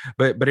time there.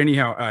 But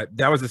anyhow,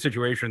 that was the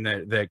situation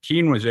that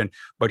Keen was in.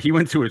 But he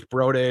went to his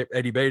pro day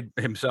and he made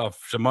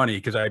himself some money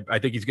because I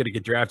think he's going to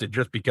get drafted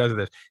just because of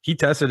this. He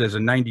tested as a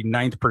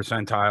 99th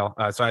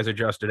percentile size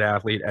adjusted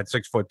athlete at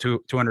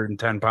 6'2",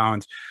 210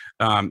 pounds.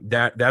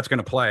 That's going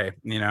to play.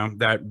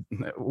 That,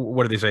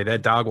 what do they say?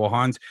 That dog will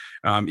hunt.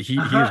 He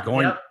is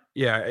going. Yep.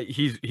 Yeah,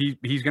 he's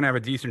going to have a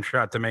decent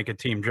shot to make a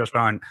team just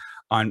on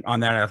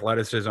that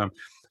athleticism.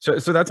 So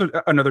that's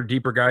another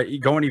deeper guy.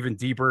 Going even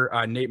deeper,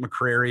 Nate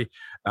McCrary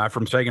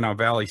from Saginaw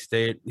Valley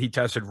State. He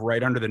tested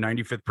right under the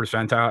 95th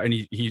percentile, and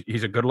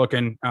he's a good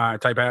looking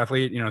type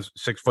athlete.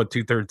 6 foot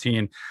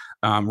 213,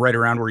 right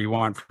around where you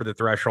want for the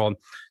threshold.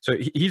 So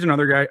he's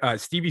another guy.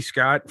 Stevie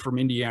Scott from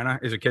Indiana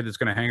is a kid that's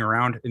going to hang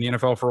around in the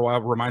NFL for a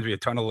while. Reminds me a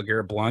ton of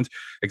LeGarrette Blount,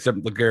 except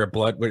LeGarrette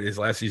Blount, with his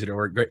last season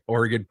at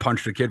Oregon,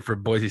 punched a kid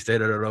from Boise State.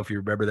 I don't know if you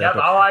remember that.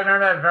 Yep, I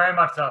remember that very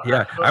much so.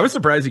 Yeah, I was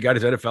surprised he got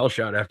his NFL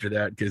shot after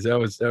that because that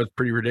was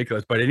pretty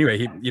ridiculous. But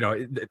anyway,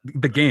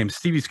 the game,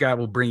 Stevie Scott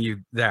will bring you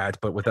that,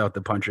 but without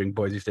the punching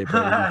Boise State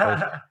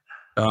player.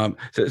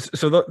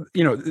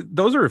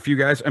 Those are a few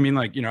guys. I mean,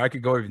 I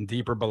could go even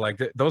deeper,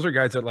 but those are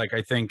guys that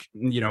I think,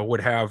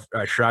 would have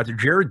shots.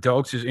 Jared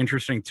Dokes is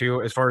interesting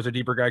too, as far as a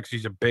deeper guy, because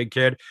he's a big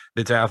kid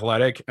that's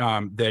athletic,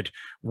 that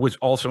was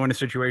also in a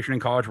situation in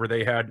college where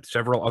they had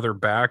several other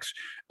backs.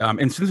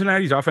 And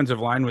Cincinnati's offensive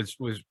line was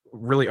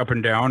really up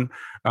and down.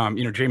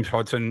 James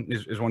Hudson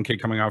is one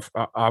kid coming off,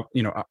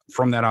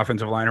 from that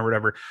offensive line or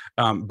whatever.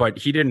 But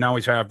he didn't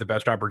always have the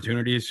best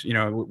opportunities,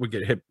 would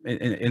get hit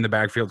in the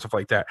backfield, stuff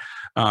like that.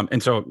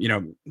 And so,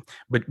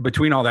 but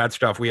between all that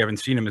stuff, we haven't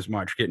seen him as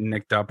much, getting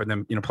nicked up and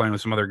then, playing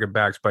with some other good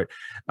backs. But,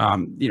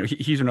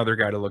 he's another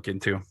guy to look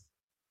into.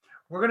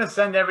 We're going to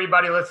send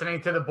everybody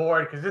listening to the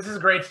board because this is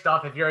great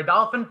stuff. If you're a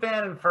Dolphin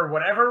fan and for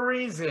whatever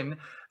reason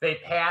they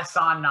pass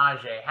on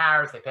Najee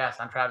Harris, they pass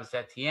on Travis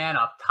Etienne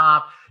up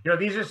top,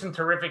 these are some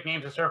terrific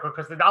names to circle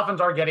because the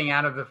Dolphins are getting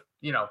out of the,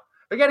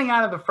 they're getting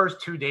out of the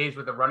first 2 days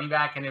with the running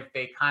back. And if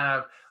they kind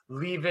of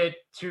leave it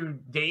to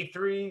day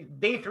three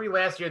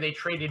last year, they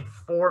traded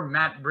for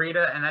Matt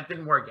Breida and that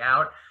didn't work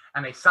out.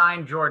 And they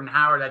signed Jordan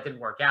Howard. That didn't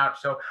work out.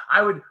 So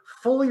I would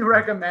fully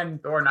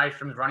recommend Thor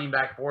Nystrom's running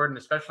back board, and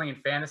especially in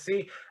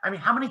fantasy. I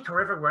mean, how many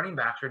terrific running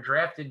backs are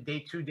drafted day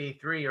 2, day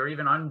 3, or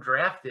even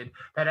undrafted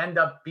that end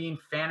up being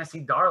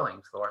fantasy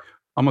darlings, Thor?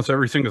 Almost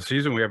every single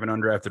season, we have an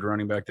undrafted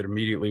running back that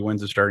immediately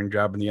wins a starting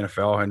job in the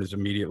NFL and is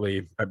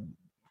immediately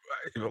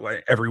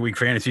every week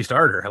fantasy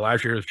starter.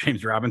 Last year it was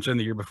James Robinson.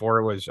 The year before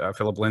it was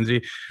Phillip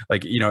Lindsay.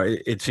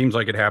 It seems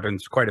like it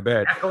happens quite a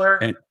bit. Eckler.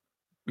 And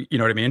you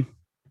know what I mean?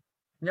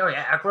 No,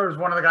 yeah, Eckler is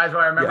one of the guys who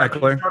I remember. He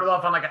started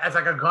off on as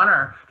a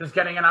gunner, just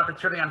getting an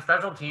opportunity on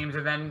special teams,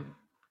 and then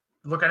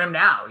look at him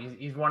now.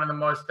 He's one of the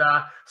most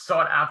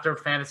sought after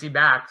fantasy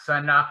backs.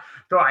 And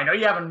Thor, I know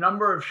you have a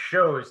number of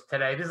shows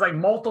today. This is like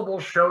multiple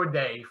show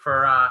day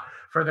for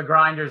the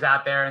grinders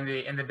out there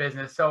in the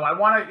business. So I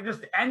want to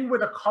just end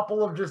with a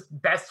couple of just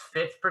best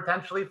fits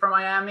potentially for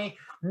Miami.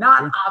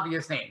 Not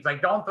obvious names.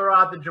 Don't throw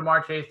out the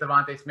Jamar Chase,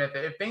 Devontae Smith.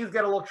 If things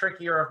get a little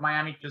trickier, if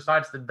Miami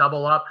decides to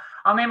double up,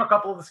 I'll name a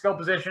couple of the skill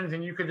positions,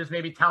 and you could just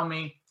maybe tell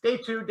me day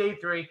 2, day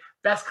 3,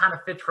 best kind of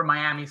fits for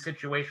Miami's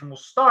situation. We'll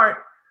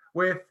start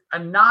with a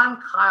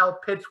non-Kyle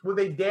Pitts. Will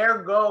they dare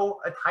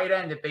go a tight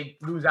end if they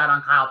lose out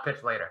on Kyle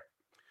Pitts later?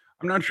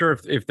 I'm not sure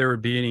if there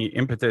would be any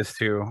impetus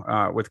to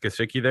with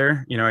Gesicki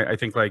there. I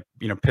think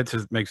Pitts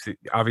makes the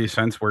obvious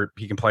sense where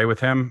he can play with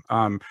him.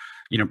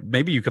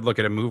 Maybe you could look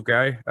at a move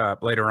guy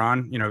later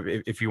on,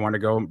 if you want to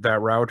go that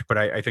route. But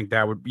I think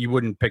you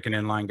wouldn't pick an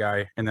inline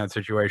guy in that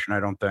situation, I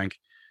don't think.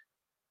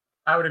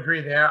 I would agree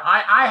there.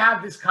 I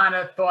have this kind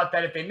of thought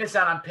that if they miss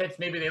out on Pitts,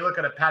 maybe they look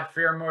at a Pat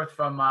Freiermuth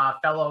from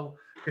fellow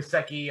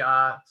Gesicki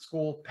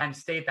school, Penn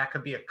State. That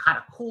could be a kind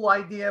of cool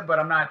idea, but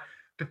I'm not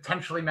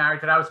potentially married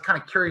to that. I was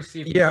kind of curious to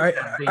see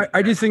if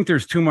I just think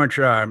there's too much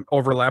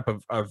overlap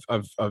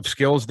of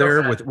skills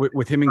there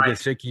with him and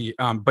Gesicki.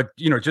 But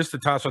just to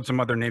toss out some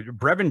other names,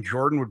 Brevin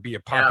Jordan would be a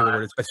popular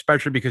one,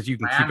 especially because you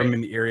can keep him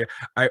in the area.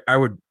 I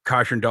would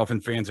caution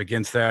Dolphin fans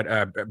against that.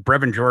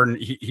 Brevin Jordan,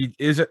 he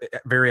is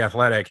very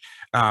athletic,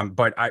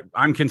 but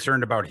I'm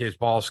concerned about his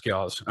ball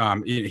skills.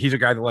 He's a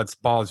guy that lets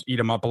balls eat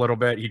him up a little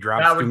bit. He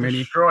drops too many.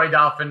 Destroy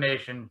Dolphin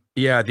Nation.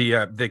 Yeah,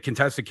 the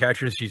contested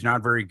catches he's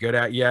not very good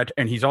at yet,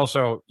 and he's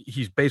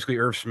basically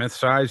Irv Smith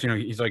size.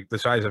 He's like the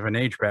size of an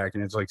H-back,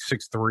 and it's like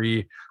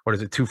 6'3". What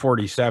is it,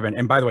 247?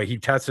 And by the way, he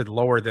tested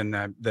lower than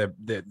the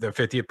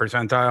 50th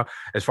percentile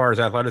as far as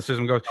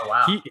athleticism goes. Oh,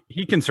 wow.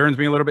 He concerns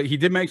me a little bit. He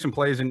did make some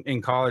plays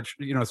in college,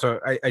 so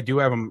I do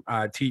have him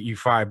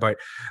TE5, but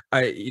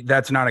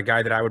that's not a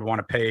guy that I would want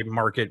to pay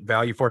market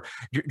value for.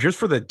 Just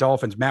for the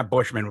Dolphins, Matt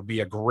Bushman would be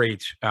a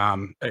great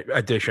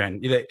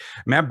addition.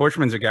 Matt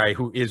Bushman's a guy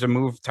who is a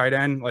move tight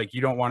end. Like,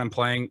 you don't want him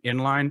playing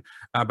inline,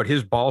 but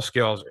his ball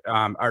skills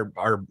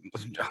are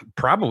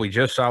probably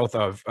just south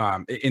of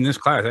in this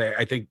class.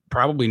 I think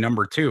probably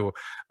number 2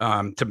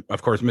 to,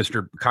 of course,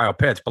 Mr. Kyle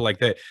Pitts. But like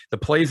the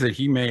plays that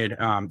he made,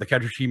 the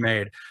catches he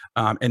made,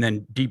 and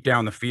then deep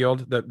down the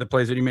field, the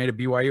plays that he made at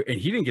BYU, and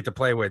he didn't get to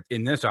play with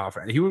in this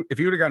offense. If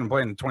he would have gotten to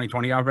play in the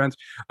 2020 offense,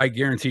 I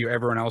guarantee you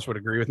everyone else would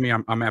agree with me.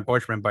 I'm Matt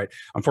Bushman, but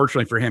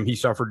unfortunately for him, he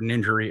suffered an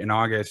injury in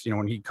August.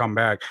 When he come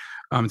back.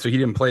 So he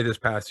didn't play this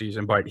past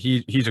season, but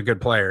he's a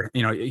good player.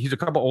 He's a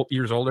couple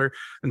years older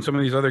than some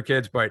of these other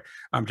kids, but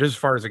just as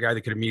far as a guy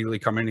that could immediately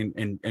come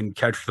in and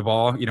catch the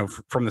ball,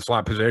 from the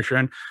slot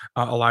position,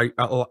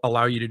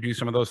 allow you to do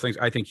some of those things,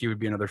 I think he would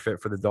be another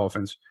fit for the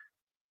Dolphins.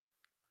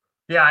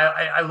 Yeah,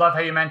 I love how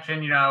you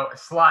mentioned,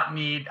 slot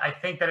need. I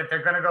think that if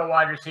they're going to go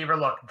wide receiver,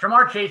 look,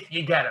 Jamar Chase,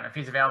 you get him if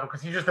he's available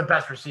because he's just the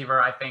best receiver,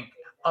 I think,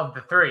 of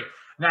the 3.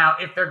 Now,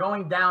 if they're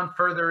going down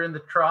further in the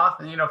trough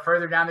and,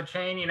 further down the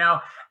chain,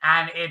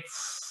 and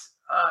it's,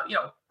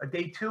 a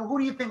day 2, who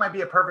do you think might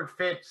be a perfect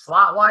fit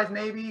slot-wise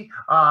maybe?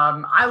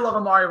 I love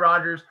Amari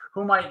Rodgers.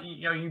 Who might,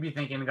 you be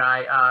thinking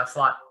guy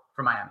slot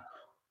for Miami?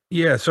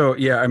 Yeah. So,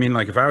 I mean,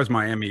 like if I was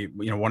Miami,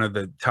 one of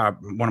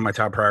my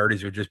top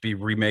priorities would just be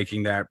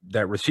remaking that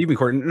receiving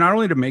core, not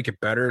only to make it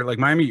better. Like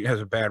Miami has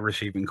a bad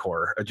receiving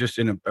core, just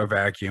in a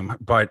vacuum.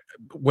 But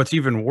what's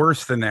even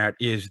worse than that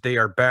is they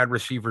are bad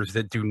receivers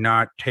that do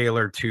not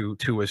tailor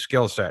to a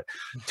skill set.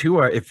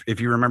 Tua,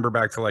 if you remember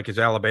back to like his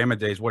Alabama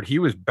days, what he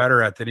was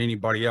better at than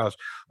anybody else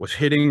was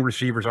hitting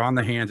receivers on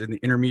the hands in the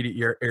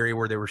intermediate area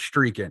where they were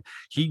streaking.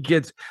 He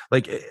gets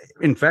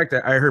in fact,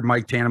 I heard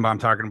Mike Tannenbaum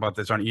talking about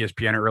this on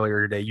ESPN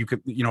earlier today. You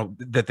could,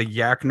 that the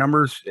yak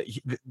numbers,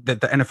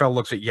 that the NFL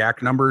looks at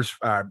yak numbers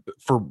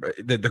for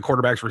the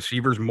quarterback's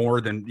receivers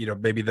more than,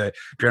 maybe the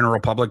general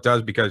public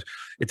does, because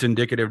it's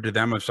indicative to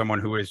them of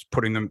someone who is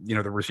putting them,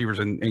 the receivers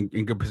in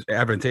good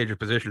advantageous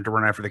position to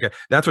run after the guy.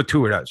 That's what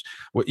Tua does.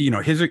 Well,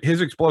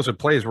 his explosive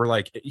plays were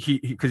like,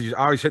 because he's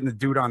always hitting the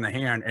dude on the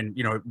hand. And,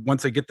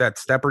 once they get that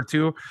step or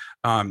two,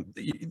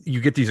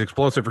 you get these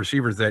explosive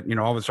receivers that,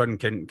 all of a sudden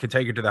can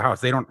take it to the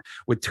house. They don't,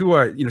 with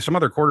Tua, some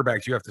other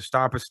quarterbacks, you have to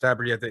stop a step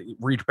or you have to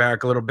reach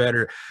back a little bit,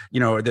 or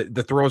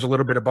the throw's a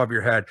little bit above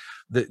your head.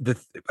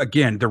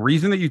 Again, the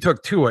reason that you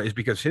took Tua is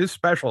because his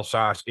special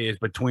sauce is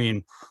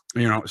between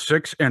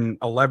 6 and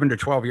 11 to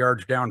 12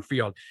 yards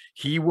downfield.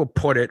 He will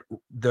put it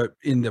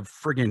in the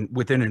friggin'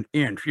 within an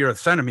inch, a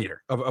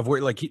centimeter of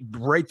where, like,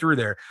 right through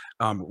there,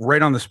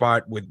 right on the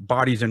spot with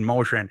bodies in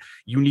motion.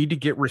 You need to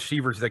get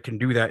receivers that can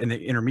do that in the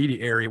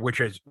intermediate area,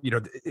 which is,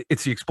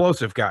 it's the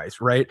explosive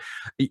guys, right?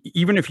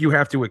 Even if you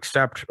have to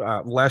accept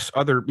less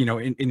other,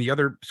 in the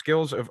other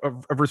skills of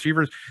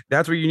receivers,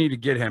 that's what you need to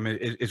get him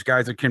is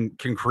guys that can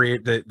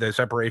create the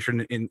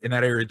separation in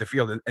that area of the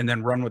field and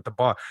then run with the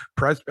ball.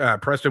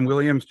 Preston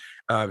Williams,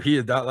 he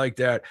is not like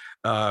that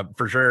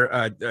for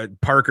sure.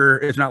 Parker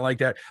is not like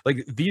that.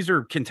 Like, these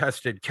are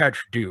contested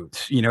catch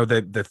dudes,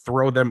 the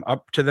throw them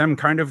up to them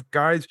kind of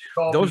guys.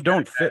 Those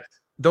don't fit.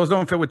 Those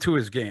don't fit with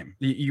Tua's game.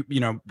 You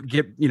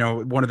get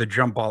one of the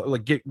jump ball,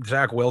 like get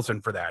Zach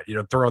Wilson for that.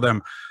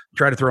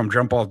 Try to throw him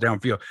jump balls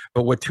downfield.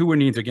 But what Tua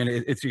needs, again,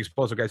 it's the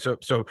explosive guys.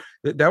 So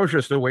that was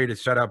just a way to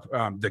set up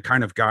the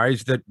kind of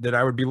guys that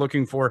I would be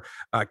looking for.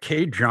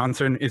 Cade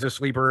Johnson is a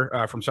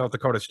sleeper from South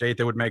Dakota State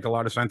that would make a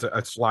lot of sense.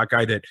 A slot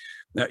guy that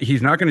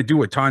he's not going to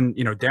do a ton,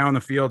 down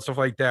the field, stuff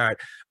like that.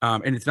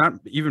 And it's not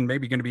even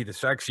maybe going to be the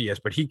sexiest,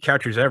 but he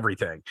catches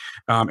everything.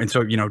 And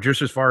so,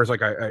 just as far as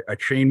like a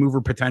chain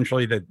mover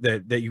potentially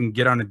that you can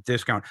get on a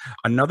discount.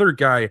 Another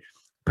guy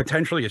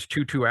potentially is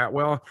Tutu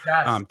Atwell.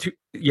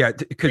 Yes.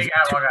 Because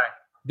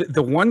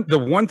the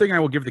one thing I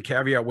will give the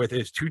caveat with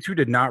is Tutu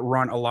did not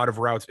run a lot of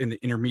routes in the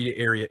intermediate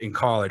area in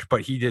college,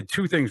 but he did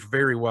two things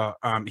very well.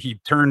 He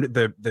turned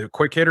the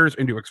quick hitters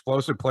into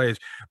explosive plays.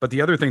 But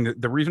the other thing,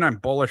 the reason I'm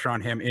bullish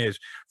on him is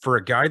for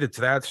a guy that's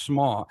that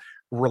small,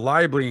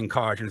 reliably in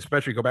college, and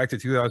especially go back to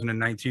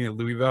 2019 at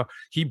Louisville,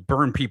 he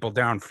burned people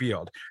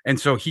downfield. And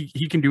so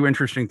he can do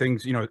interesting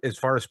things, as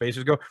far as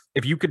spaces go.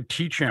 If you could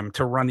teach him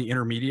to run the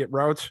intermediate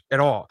routes at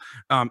all,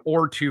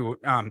 or to,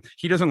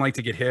 he doesn't like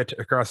to get hit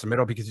across the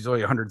middle because he's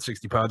only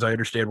 160 pounds. I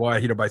understand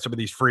why, by some of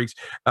these freaks.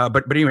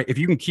 But anyway, if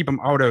you can keep him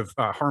out of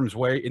harm's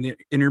way in the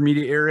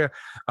intermediate area,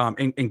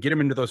 and get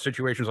him into those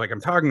situations like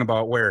I'm talking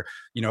about, where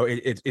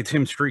it's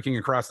him streaking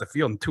across the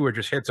field and Tua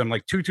just hits him,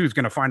 like Tutu's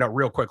going to find out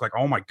real quick, like,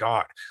 oh my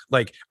god,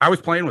 like I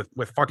was playing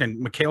with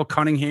fucking Mikhail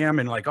Cunningham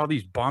and like all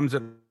these bums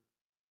that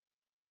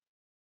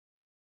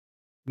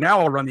now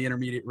I'll run the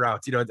intermediate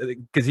routes,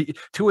 because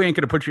Tua ain't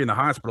going to put you in the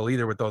hospital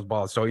either with those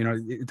balls. So,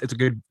 it's a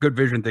good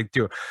vision thing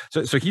too.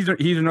 So he's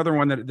another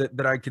one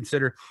that I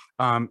consider.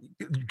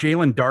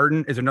 Jalen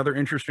Darden is another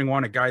interesting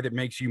one, a guy that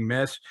makes you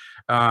miss.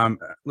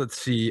 Let's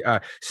see.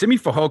 Simi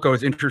Fehoko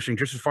is interesting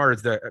just as far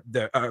as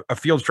a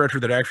field stretcher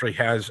that actually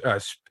has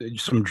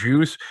some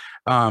juice.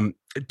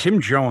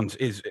 Tim Jones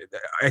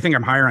I think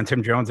I'm higher on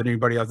Tim Jones than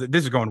anybody else.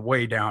 This is going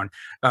way down,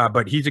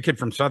 but he's a kid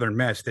from Southern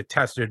Miss that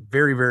tested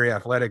very, very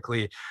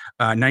athletically,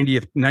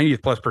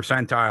 90th plus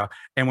percentile.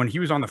 And when he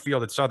was on the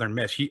field at Southern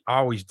Miss, he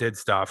always did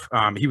stuff.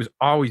 He was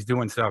always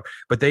doing stuff,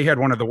 but they had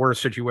one of the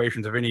worst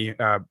situations of any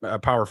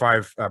Power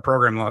 5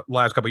 program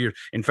last couple of years.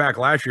 In fact,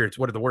 last year, it's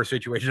one of the worst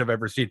situations I've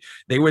ever seen.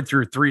 They went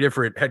through 3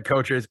 different head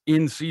coaches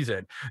in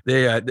season.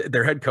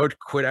 Their head coach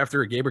quit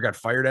after a game or got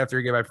fired after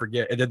a game, I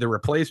forget. And then the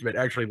replacement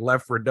actually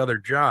left for another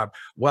job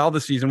while the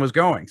season was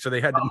going, so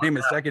they had to name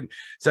a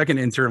second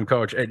interim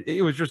coach, and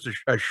it was just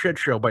a shit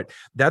show. But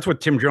that's what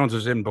Tim Jones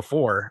was in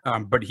before.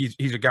 But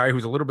he's a guy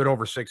who's a little bit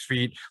over 6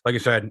 feet, like I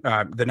said,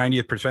 the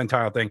 90th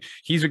percentile thing.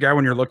 He's a guy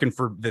when you're looking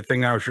for the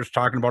thing that I was just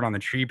talking about on the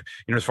cheap,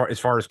 as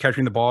far as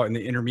catching the ball in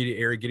the intermediate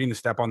area, getting the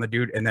step on the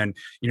dude, and then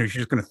he's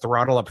just going to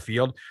throttle up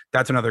field.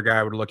 That's another guy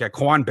I would look at.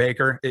 Quan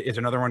Baker is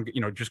another one,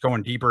 just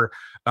going deeper.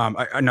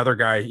 Another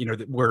guy,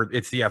 where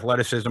it's the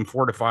athleticism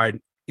fortified.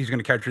 He's going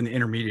to catch in the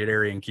intermediate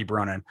area and keep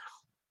running.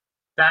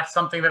 That's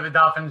something that the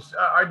Dolphins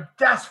are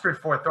desperate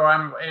for, Thor.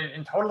 I'm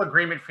in total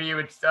agreement for you.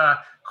 It's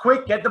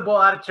quick, get the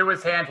ball out of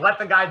Tua's hands, let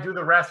the guy do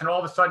the rest, and all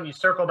of a sudden you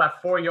circle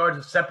about 4 yards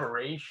of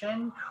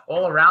separation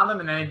all around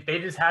them, and then they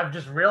just have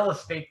real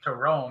estate to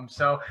roam.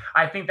 So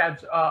I think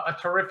that's a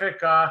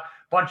terrific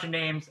bunch of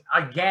names.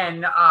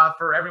 Again,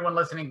 for everyone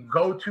listening,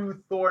 go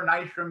to Thor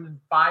Nystrom's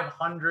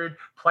 500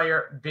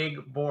 player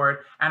big board,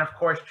 and of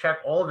course check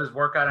all of his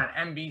work out on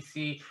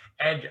NBC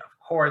Edge, of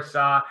course,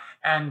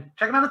 and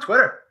check him out on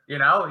Twitter.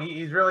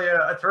 He's really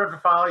a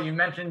terrific follow. You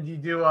mentioned you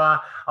do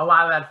a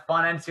lot of that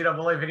fun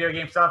NCAA video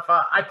game stuff.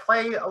 I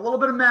play a little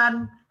bit of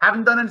Madden.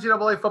 Haven't done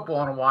NCAA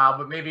football in a while,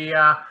 but maybe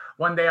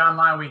one day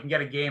online we can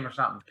get a game or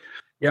something.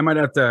 Yeah, I might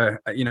have to,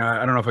 I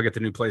don't know if I get the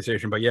new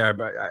PlayStation, but yeah,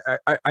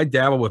 I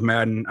dabble with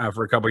Madden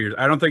for a couple of years.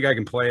 I don't think I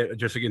can play it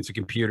just against a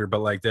computer, but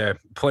like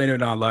playing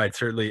it online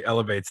certainly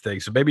elevates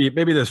things. So maybe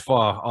this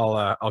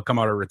fall I'll come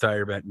out of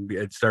retirement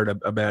and start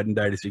a Madden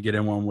Dynasty, get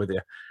in one with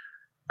you.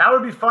 That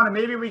would be fun, and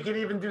maybe we could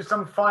even do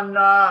some fun,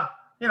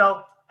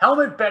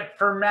 helmet bet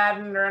for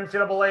Madden or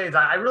NCAAs.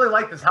 I really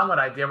like this helmet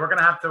idea. We're going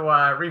to have to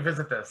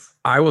revisit this.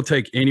 I will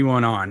take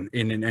anyone on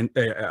in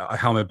a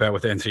helmet bet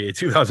with NCAA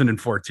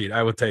 2014.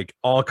 I will take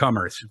all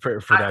comers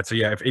for that. So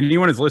yeah, if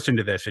anyone is listening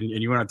to this and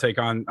you want to take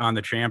on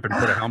the champ and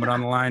put a helmet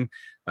on the line,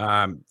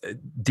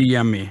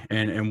 DM me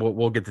and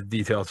we'll get the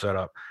details set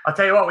up. I'll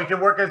tell you what, we can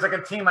work as like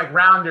a team, like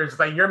rounders.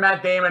 Like you're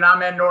Matt Damon,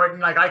 I'm Ed Norton.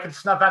 Like I can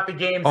snuff out the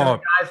games and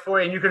the guys for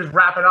you, and you can just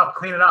wrap it up,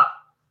 clean it up.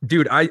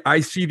 Dude,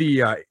 I see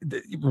the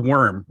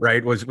Worm,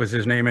 right? Was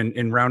his name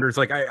in Rounders?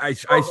 Like I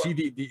see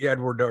the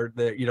Edward or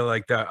the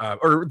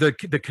or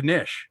the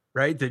Knish,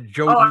 right? The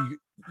Joe,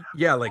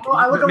 yeah, like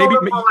I look maybe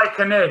more like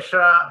Knish.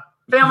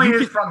 Family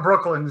is from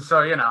Brooklyn,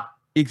 so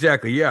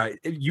Exactly, yeah.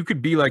 You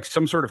could be like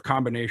some sort of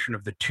combination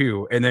of the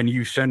two, and then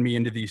you send me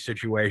into these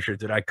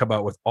situations, and I come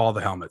out with all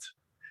the helmets.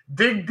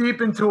 Dig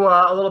deep into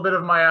a little bit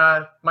of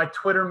my my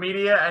Twitter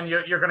media, and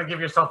you're going to give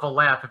yourself a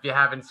laugh if you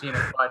haven't seen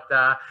it.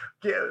 But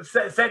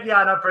set you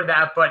on up for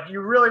that. But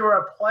you really were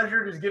a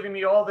pleasure just giving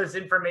me all this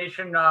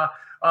information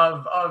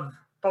of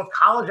both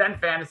college and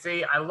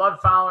fantasy. I love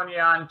following you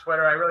on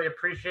Twitter. I really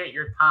appreciate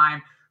your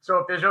time. So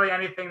if there's really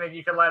anything that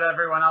you could let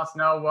everyone else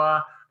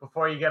know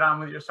before you get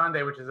on with your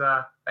Sunday, which is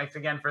thanks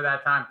again for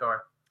that time,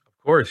 Thor.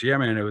 Of course, yeah,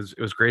 man. It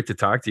was great to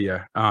talk to you.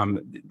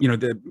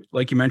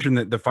 Like you mentioned,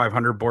 the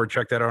 500 board.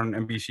 Check that out on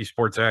NBC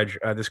Sports Edge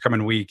this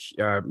coming week.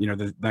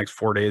 The next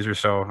 4 days or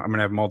so, I'm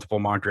gonna have multiple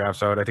mock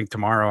drafts out. I think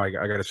tomorrow I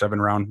got a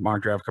 7-round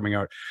mock draft coming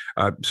out.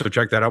 So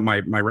check that out.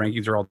 My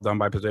rankings are all done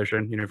by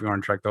position. If you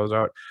want to check those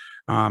out.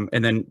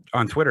 And then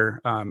on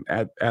Twitter,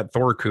 at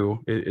Thorku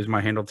is my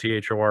handle,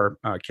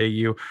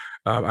 THORKU.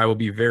 I will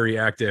be very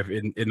active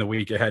in the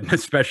week ahead,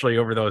 especially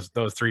over those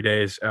 3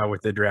 days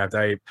with the draft.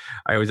 I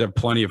always have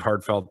plenty of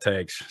heartfelt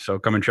takes, so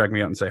come and check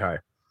me out and say hi.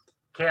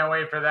 Can't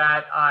wait for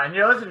that. And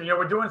listen,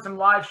 we're doing some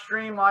live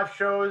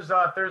shows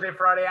Thursday,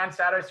 Friday, and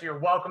Saturday. So you're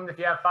welcome if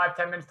you have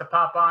 5-10 minutes to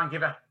pop on,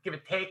 give a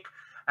take,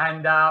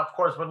 and of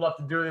course, would love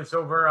to do this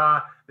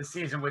over the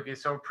season with you.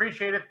 So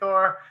appreciate it,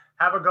 Thor.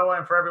 Have a go,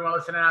 and for everyone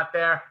listening out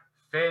there,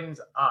 Fins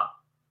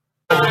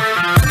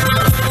up.